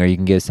Goldwing, or you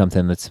can get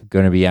something that's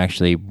going to be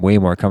actually way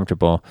more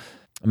comfortable.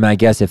 I mean, I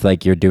guess if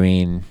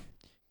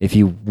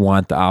you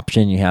want the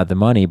option, you have the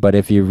money, but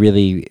if you're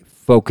really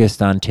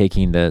focused on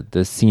taking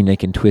the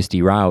scenic and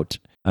twisty route,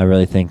 I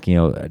really think,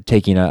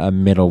 taking a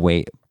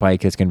middleweight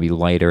bike that's going to be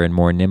lighter and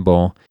more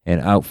nimble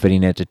and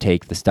outfitting it to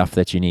take the stuff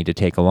that you need to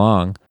take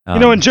along.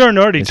 And Joe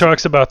Nardi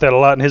talks about that a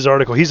lot in his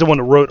article. He's the one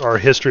that wrote our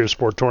history of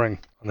sport touring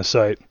on the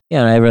site.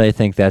 Yeah, and I really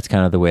think that's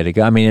kind of the way to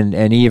go. I mean,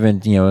 and even,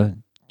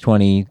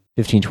 20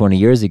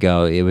 years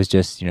ago, it was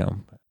just,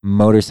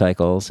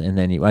 motorcycles. And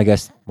then, I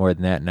guess more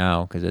than that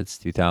now, because it's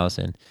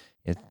 2000,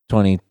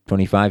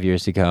 25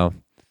 years ago,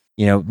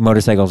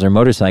 motorcycles are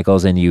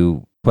motorcycles, and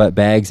you put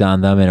bags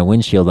on them and a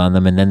windshield on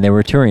them, and then they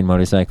were touring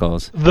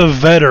motorcycles. The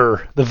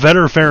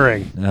Vetter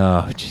fairing.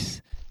 Oh,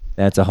 jeez.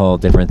 That's a whole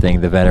different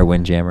thing, the Vetter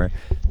Windjammer.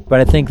 But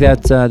I think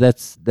that's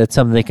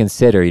something to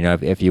consider.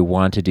 If you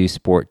want to do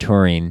sport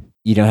touring,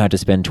 you don't have to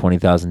spend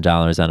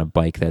 $20,000 on a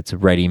bike that's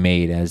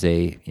ready-made as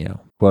a,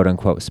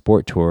 quote-unquote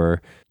sport tourer.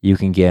 You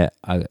can get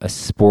a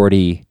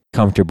sporty,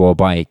 comfortable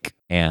bike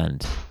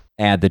and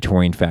add the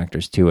touring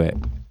factors to it.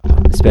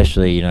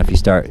 Especially, if you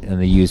start in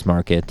the used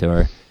market,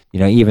 or,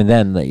 even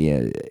then,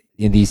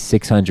 in these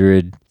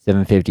 600,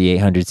 750,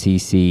 800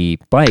 cc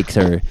bikes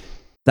are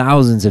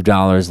thousands of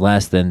dollars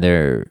less than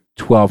their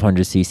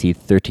 1200 cc,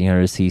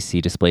 1300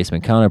 cc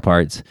displacement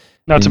counterparts.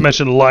 Not to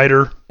mention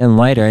lighter. And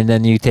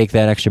then you take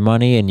that extra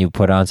money and you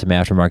put on some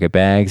aftermarket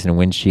bags and a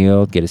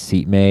windshield, get a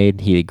seat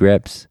made, heated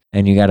grips,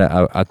 and you got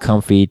a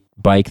comfy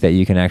bike that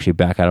you can actually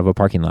back out of a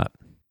parking lot.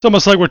 It's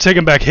almost like we're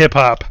taking back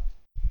hip-hop.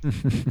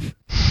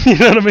 You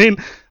know what I mean?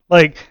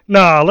 Like,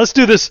 nah, let's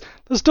do this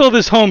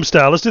home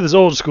style. Let's do this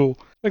old school.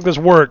 Make this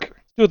work.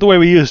 Let's do it the way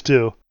we used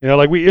to.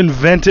 We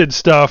invented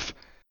stuff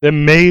that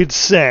made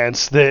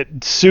sense, that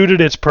suited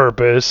its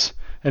purpose,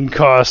 and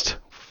cost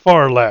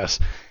far less.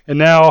 And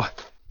now,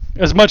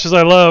 as much as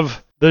I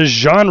love the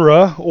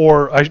genre,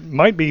 or I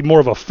might be more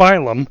of a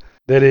phylum,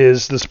 that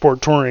is the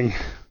sport touring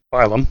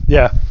phylum.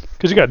 Yeah,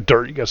 because you got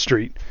dirt, you got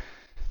street.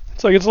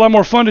 It's a lot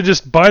more fun to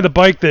just buy the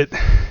bike that...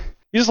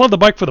 You just love the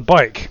bike for the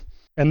bike,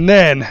 and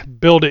then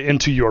build it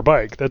into your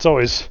bike. That's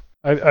always...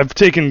 I've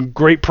taken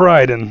great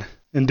pride in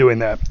doing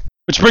that.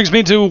 Which brings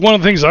me to one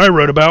of the things I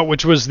wrote about,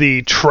 which was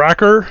the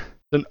Tracker,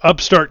 an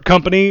upstart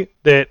company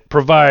that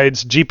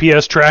provides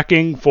GPS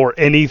tracking for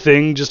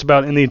anything just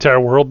about in the entire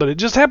world, but it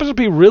just happens to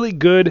be really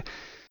good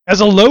as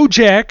a low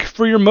jack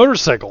for your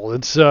motorcycle.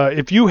 It's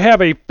if you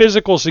have a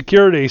physical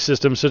security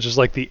system such as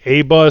like the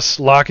A-Bus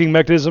locking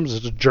mechanisms,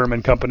 it's a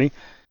German company,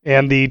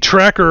 and the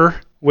Tracker,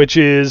 which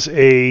is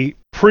a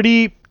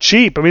pretty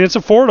cheap, I mean it's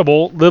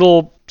affordable,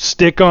 little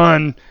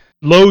stick-on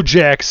low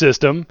jack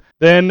system,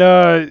 then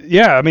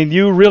yeah, I mean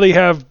you really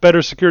have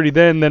better security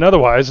then than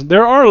otherwise.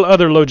 There are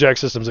other low jack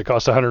systems that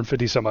cost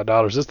 $150 some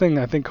odd. This thing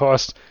I think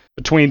costs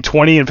between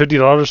 $20 and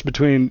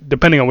 $50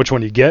 depending on which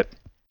one you get.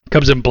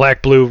 Comes in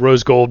black, blue,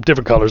 rose gold,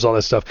 different colors, all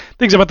that stuff.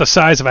 Things about the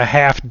size of a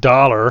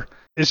 $50.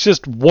 It's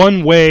just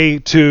one way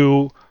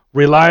to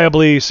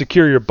reliably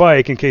secure your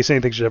bike in case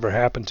anything should ever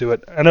happen to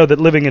it. I know that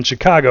living in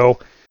Chicago,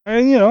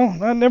 every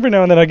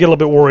now and then I get a little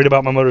bit worried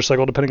about my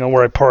motorcycle depending on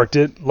where I parked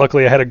it.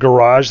 Luckily, I had a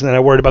garage, and then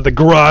I worried about the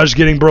garage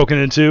getting broken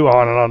into,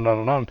 on and on and on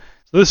and on.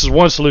 So this is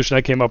one solution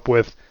I came up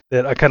with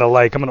that I kind of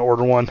like. I'm going to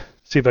order one,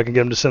 see if I can get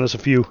them to send us a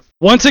few.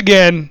 Once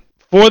again,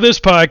 for this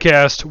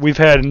podcast, we've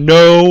had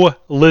no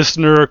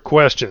listener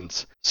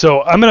questions.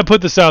 So I'm going to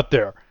put this out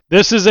there.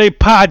 This is a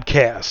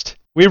podcast.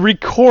 We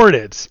record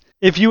it.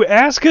 If you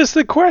ask us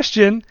the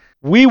question,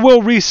 we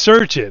will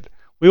research it.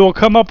 We will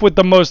come up with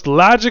the most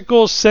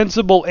logical,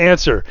 sensible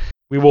answer.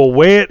 We will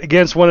weigh it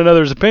against one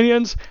another's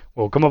opinions.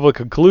 We'll come up with a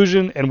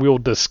conclusion, and we will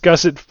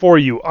discuss it for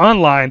you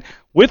online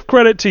with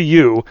credit to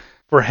you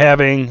for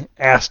having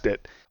asked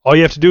it. All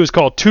you have to do is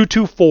call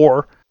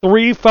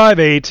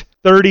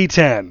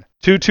 224-358-3010.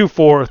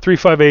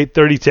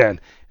 224-358-3010.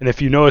 And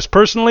if you know us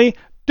personally,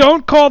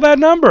 don't call that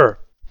number.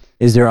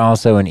 Is there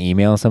also an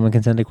email someone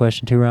can send a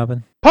question to,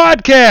 Robin?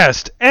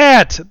 Podcast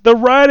at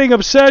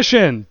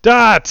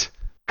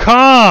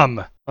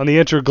theridingobsession.com on the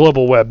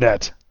interglobal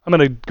webnet. I'm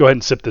going to go ahead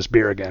and sip this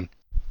beer again.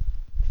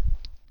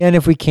 And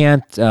if we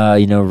can't,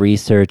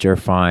 research or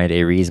find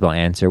a reasonable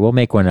answer, we'll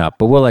make one up.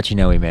 But we'll let you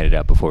know we made it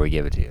up before we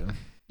give it to you.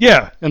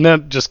 Yeah, and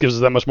that just gives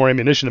us that much more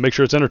ammunition to make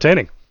sure it's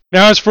entertaining.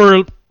 Now, as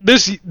for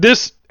this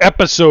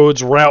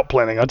episode's route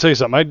planning, I'll tell you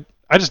something.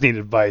 I just need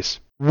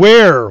advice.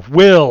 Where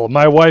will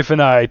my wife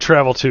and I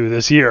travel to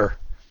this year?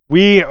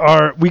 We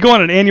go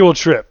on an annual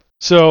trip.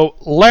 So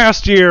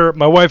last year,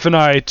 my wife and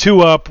I,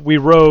 we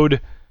rode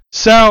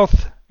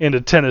south into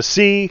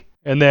Tennessee,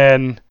 and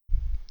then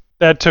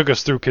that took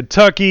us through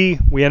Kentucky.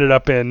 We ended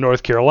up in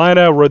North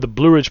Carolina, rode the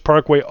Blue Ridge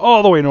Parkway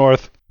all the way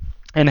north,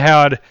 and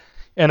had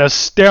an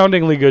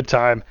astoundingly good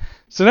time.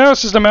 So now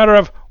it's just a matter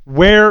of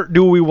where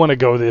do we want to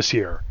go this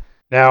year?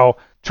 Now,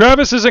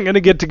 Travis isn't going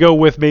to get to go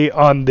with me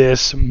on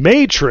this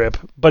May trip,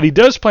 but he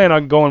does plan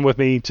on going with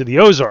me to the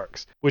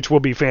Ozarks, which will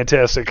be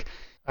fantastic.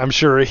 I'm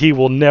sure he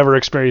will never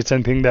experience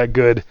anything that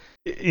good.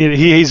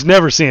 He's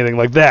never seen anything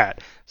like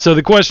that. So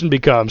the question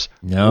becomes,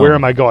 Where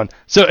am I going?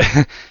 So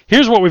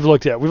here's what we've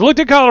looked at. We've looked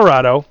at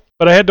Colorado,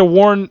 but I had to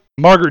warn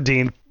Margaret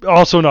Dean,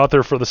 also an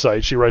author for the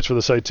site. She writes for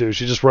the site too.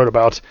 She just wrote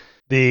about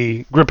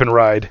the Grip and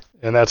Ride,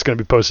 and that's going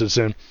to be posted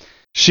soon.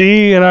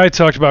 She and I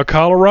talked about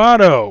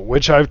Colorado,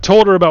 which I've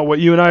told her about what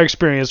you and I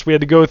experienced. We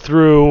had to go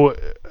through,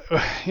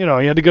 you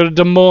had to go to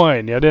Des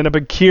Moines. You had to end up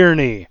in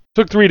Kearney. It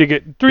took 3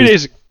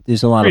 days.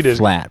 There's a lot of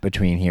flat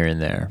between here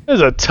and there.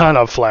 There's a ton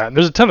of flat.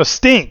 There's a ton of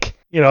stink.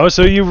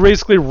 So you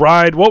basically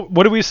ride, what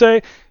did we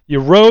say? You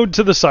rode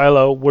to the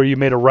silo where you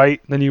made a right,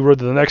 then you rode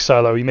to the next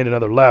silo, you made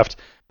another left.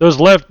 Those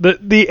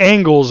the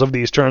angles of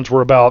these turns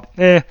were about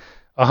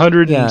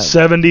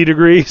 170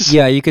 degrees.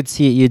 Yeah, you could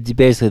see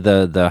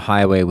basically the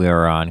highway we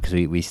were on, because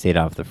we stayed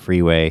off the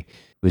freeway,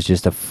 was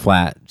just a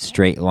flat,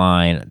 straight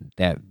line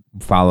that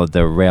followed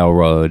the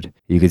railroad.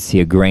 You could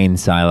see a grain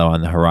silo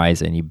on the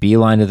horizon. You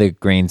beeline to the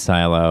grain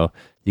silo,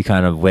 you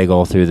kind of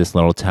wiggle through this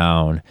little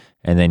town,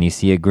 and then you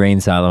see a grain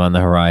silo on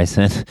the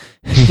horizon.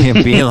 You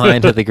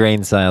beeline to the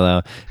grain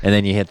silo, and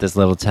then you hit this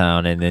little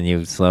town, and then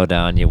you slow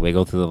down, you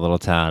wiggle through the little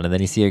town, and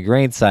then you see a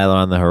grain silo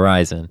on the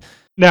horizon.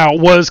 Now,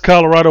 was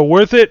Colorado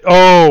worth it?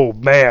 Oh,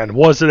 man,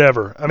 was it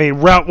ever. I mean,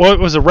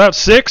 Route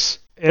 6?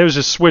 It was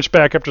just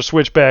switchback after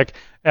switchback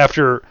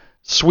after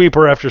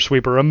sweeper.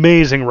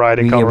 Amazing ride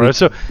in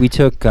Colorado. We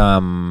took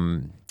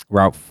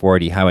Route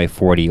 40, Highway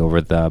 40,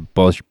 over the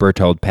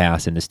Berthold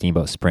Pass into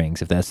Steamboat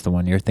Springs, if that's the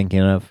one you're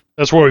thinking of.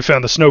 That's where we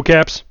found the snow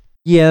caps?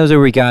 Yeah, that was where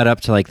we got up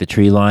to, the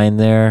tree line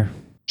there.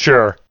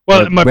 Sure.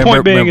 Well, my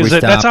point being is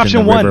that's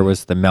option one.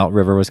 The Melt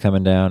River was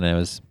coming down, and it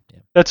was...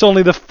 Yeah. That's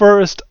only the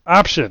first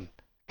option,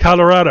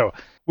 Colorado.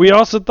 We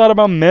also thought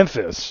about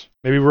Memphis.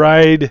 Maybe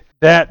ride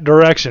that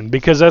direction,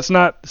 because that's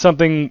not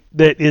something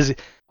that is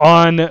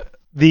on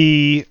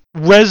the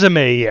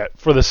resume yet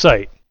for the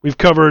site. We've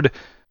covered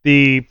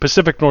the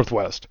Pacific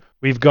Northwest.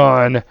 We've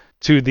gone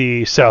to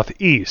the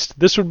Southeast.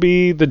 This would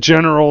be the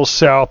general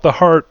South,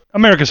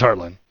 America's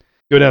heartland.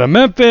 Go down to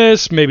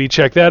Memphis, maybe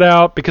check that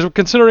out, because we're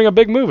considering a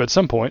big move at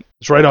some point.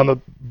 It's right on the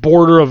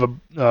border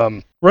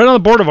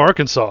of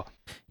Arkansas.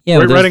 Yeah,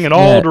 riding in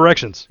all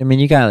directions. I mean,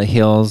 you got the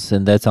hills,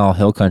 and that's all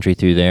hill country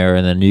through there,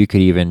 and then you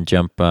could even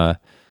jump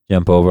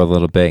over a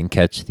little bit and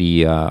catch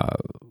the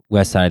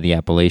west side of the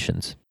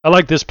Appalachians. I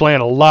like this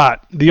plan a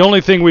lot. The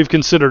only thing we've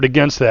considered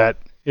against that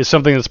is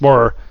something that's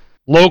more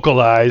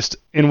localized,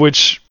 in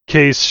which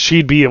case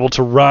she'd be able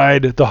to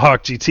ride the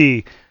Hawk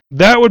GT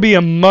That would be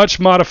a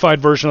much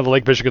modified version of the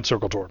Lake Michigan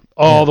Circle Tour,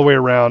 all the way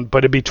around, but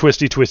it'd be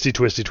twisty.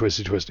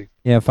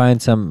 Yeah,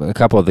 find a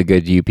couple of the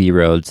good UP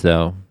roads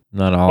though.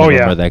 Not all of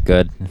them are that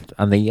good.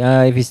 On the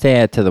if you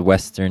stay to the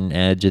western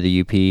edge of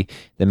the UP,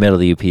 the middle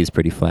of the UP is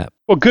pretty flat.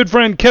 Well, good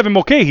friend Kevin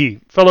Mulcahy,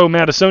 fellow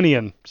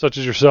Madisonian such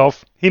as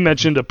yourself, he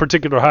mentioned a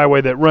particular highway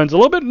that runs a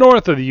little bit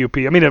north of the UP.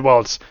 I mean,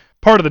 it's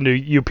part of the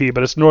new UP,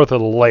 but it's north of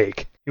the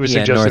lake. He was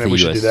suggesting that we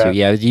should do that.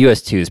 Yeah,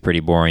 US 2 is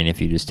pretty boring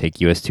if you just take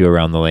US 2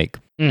 around the lake.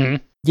 Mm-hmm.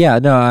 Yeah,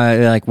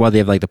 no, they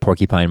have like the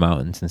Porcupine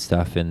Mountains and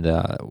stuff in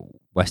the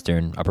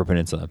western Upper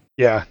Peninsula.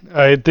 Yeah,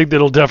 I think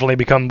it'll definitely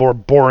become more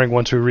boring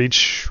once we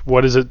reach,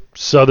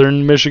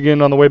 southern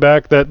Michigan on the way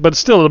back. But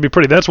still, it'll be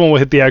pretty. That's when we'll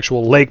hit the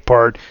actual lake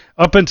part.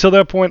 Up until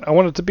that point, I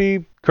want it to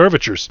be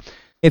curvatures.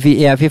 If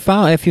you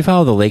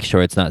follow the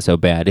lakeshore, it's not so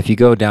bad. If you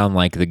go down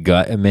like the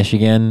gut of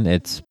Michigan,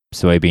 it's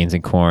soybeans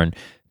and corn.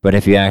 But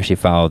if you actually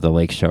follow the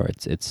lakeshore,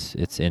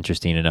 it's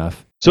interesting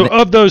enough. So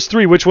of those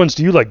three, which ones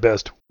do you like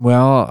best?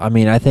 Well, I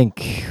mean, I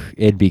think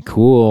it'd be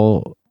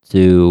cool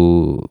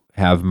to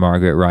have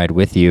Margaret ride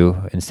with you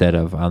instead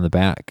of on the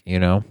back, you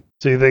know?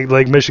 So you think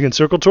like Michigan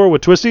Circle Tour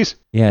with twisties?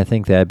 Yeah, I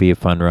think that'd be a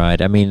fun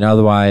ride. I mean,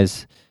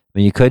 otherwise,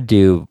 you could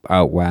do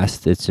out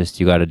west. It's just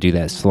you got to do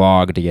that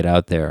slog to get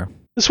out there.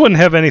 This wouldn't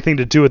have anything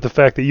to do with the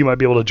fact that you might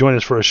be able to join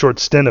us for a short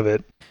stint of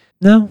it.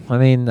 No, I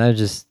mean, I was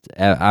just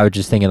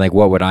thinking, like,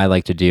 what would I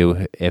like to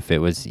do if it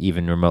was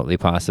even remotely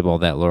possible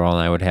that Laurel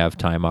and I would have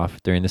time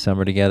off during the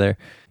summer together?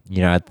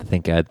 You know, I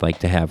think I'd like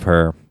to have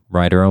her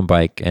ride her own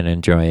bike and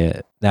enjoy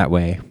it that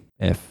way,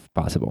 if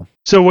possible.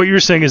 So what you're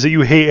saying is that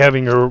you hate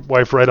having your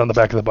wife ride on the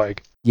back of the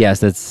bike?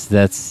 Yes,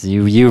 that's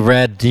you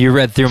read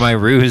through my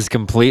ruse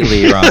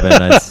completely,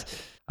 Robin.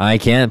 I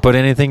can't put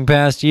anything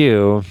past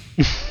you.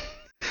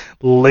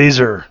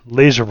 Laser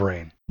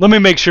brain. Let me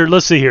make sure.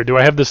 Let's see here. Do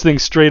I have this thing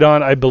straight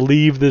on? I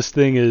believe this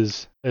thing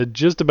is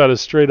just about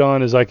as straight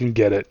on as I can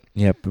get it.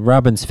 Yep.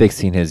 Robin's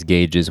fixing his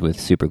gauges with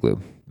super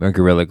glue or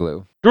Gorilla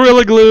Glue.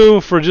 Gorilla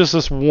Glue for just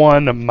this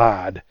one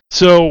mod.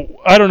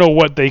 So I don't know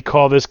what they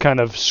call this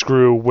kind of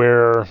screw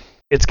where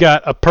it's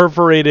got a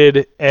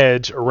perforated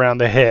edge around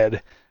the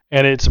head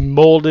and it's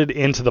molded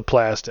into the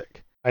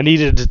plastic. I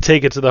needed to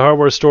take it to the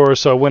hardware store,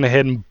 so I went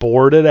ahead and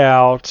bored it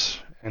out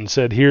and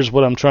said, here's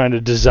what I'm trying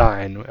to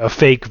design, a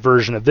fake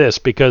version of this,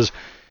 because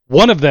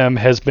one of them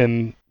has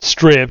been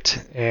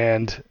stripped,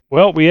 and,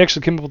 well, we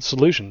actually came up with a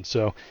solution.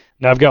 So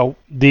now I've got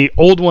the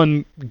old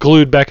one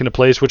glued back into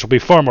place, which will be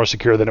far more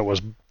secure than it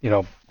was,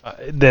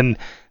 then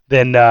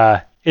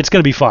it's going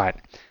to be fine.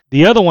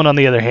 The other one, on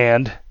the other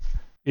hand,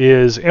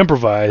 is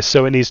improvised,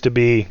 so it needs to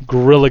be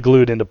Gorilla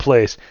Glued into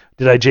place.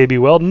 Did I JB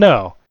Weld?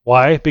 No.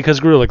 Why? Because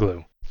Gorilla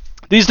Glue.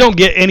 These don't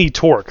get any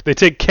torque. They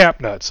take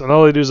cap nuts, and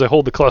all they do is they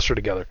hold the cluster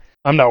together.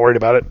 I'm not worried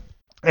about it.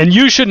 And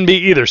you shouldn't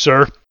be either,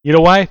 sir. You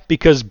know why?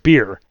 Because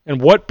beer.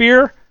 And what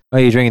beer? Oh,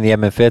 you're drinking the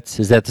Edmund Fitz?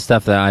 Is that the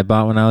stuff that I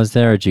bought when I was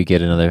there, or did you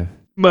get another?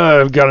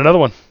 I've got another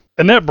one.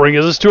 And that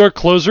brings us to our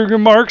closing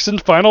remarks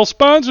and final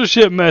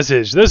sponsorship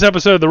message. This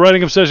episode of the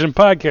Riding Obsession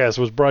podcast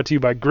was brought to you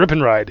by Grip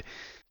and Ride.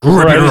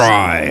 Grip and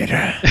Ride.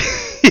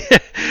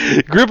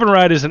 Grip and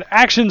Ride is an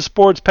action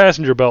sports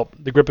passenger belt.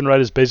 The Grip and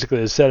Ride is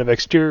basically a set of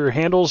exterior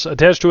handles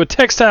attached to a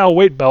textile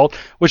weight belt,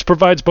 which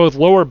provides both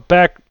lower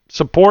back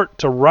support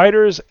to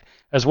riders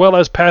as well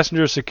as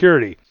passenger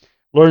security.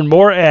 Learn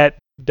more at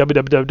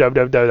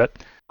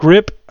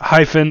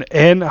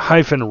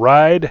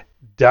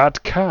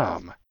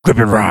www.grip-n-ride.com. Grip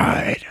and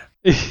Ride.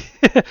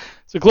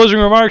 So closing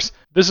remarks,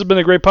 this has been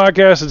a great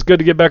podcast. It's good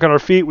to get back on our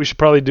feet. We should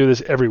probably do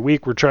this every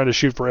week. We're trying to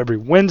shoot for every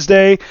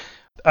Wednesday.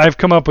 I've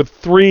come up with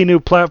 3 new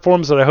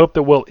platforms that I hope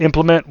that we'll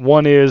implement.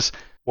 One is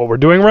what we're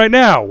doing right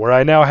now, where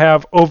I now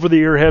have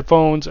over-the-ear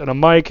headphones and a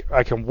mic.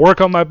 I can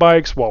work on my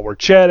bikes while we're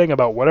chatting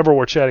about whatever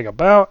we're chatting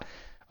about.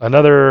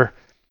 Another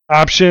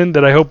option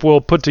that I hope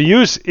we'll put to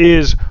use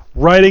is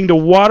riding to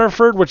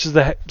Waterford, which is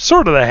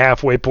sort of the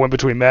halfway point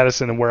between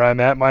Madison and where I'm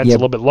at. Mine's a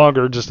little bit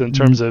longer just in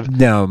terms of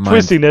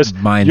twistiness.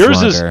 Mine's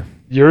longer.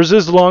 Yours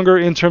is longer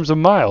in terms of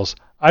miles.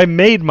 I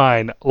made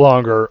mine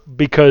longer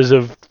because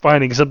of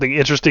finding something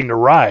interesting to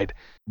ride.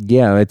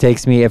 Yeah, it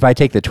takes me, if I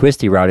take the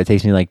twisty route, it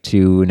takes me like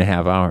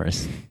 2.5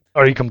 hours.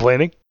 Are you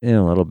complaining? Yeah,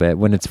 a little bit.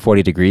 When it's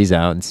 40 degrees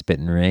out and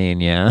spitting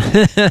rain,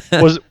 yeah.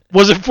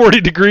 Was it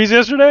 40 degrees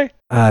yesterday?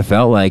 I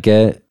felt like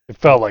it. It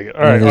felt like it.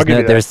 All right, I'll give you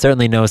that. There's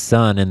certainly no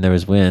sun and there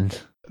was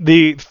wind.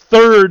 The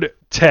third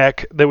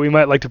tech that we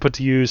might like to put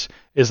to use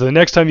is the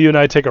next time you and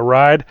I take a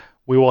ride,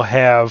 we will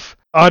have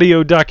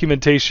audio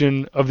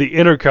documentation of the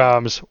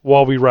intercoms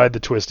while we ride the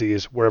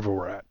twisties wherever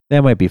we're at.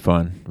 That might be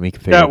fun.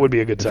 That would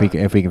be a good time.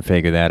 If we can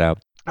figure that out.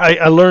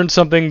 I learned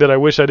something that I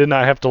wish I did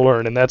not have to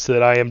learn, and that's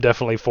that I am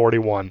definitely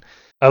 41.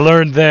 I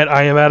learned that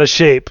I am out of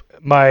shape.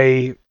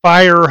 My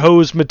fire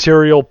hose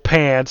material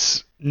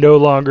pants no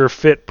longer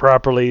fit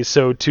properly,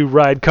 so to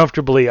ride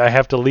comfortably, I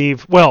have to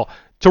leave. Well,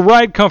 to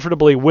ride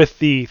comfortably with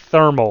the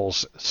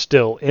thermals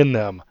still in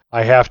them,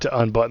 I have to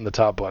unbutton the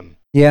top button.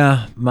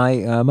 Yeah,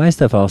 my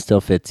stuff all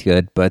still fits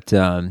good, but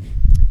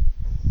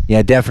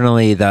yeah,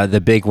 definitely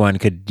the big one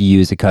could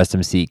use a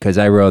custom seat because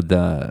I rode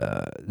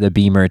the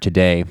Beamer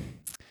today,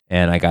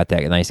 and I got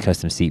that nice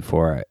custom seat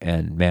for it.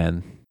 And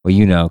man, well,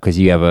 you know, because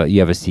you have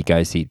a seat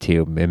guy seat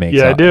too. It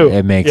makes I do.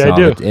 It makes Yeah, all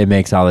it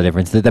makes all the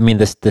difference. I mean,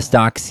 the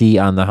stock seat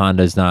on the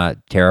Honda is not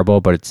terrible,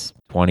 but it's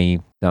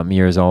 20-something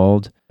years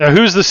old. Now,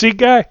 who's the seat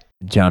guy?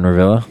 John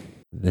Revilla,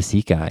 the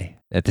seat guy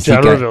at the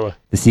John seat guy, Revilla.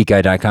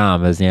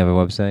 theseatguy.com. Doesn't he have a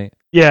website?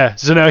 Yeah,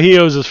 so now he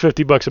owes us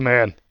 $50 a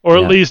man, or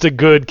Yeah. at least a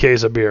good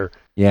case of beer.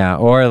 Yeah,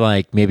 or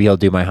like maybe he'll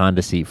do my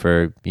Honda seat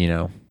for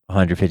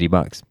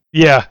 $150.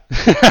 Yeah.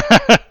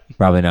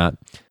 Probably not.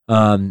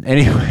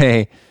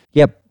 Anyway,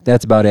 yep,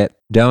 that's about it.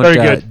 Very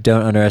good.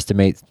 Don't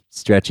underestimate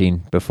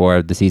stretching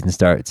before the season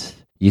starts.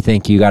 You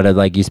think you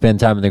gotta you spend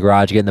time in the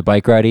garage getting the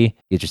bike ready,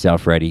 get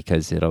yourself ready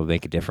because it'll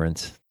make a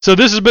difference. So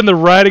this has been the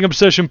Riding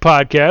Obsession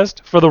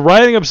podcast. For the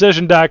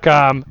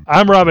ridingobsession.com,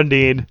 I'm Robin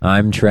Dean.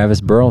 I'm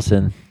Travis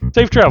Burleson.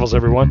 Safe travels,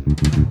 everyone.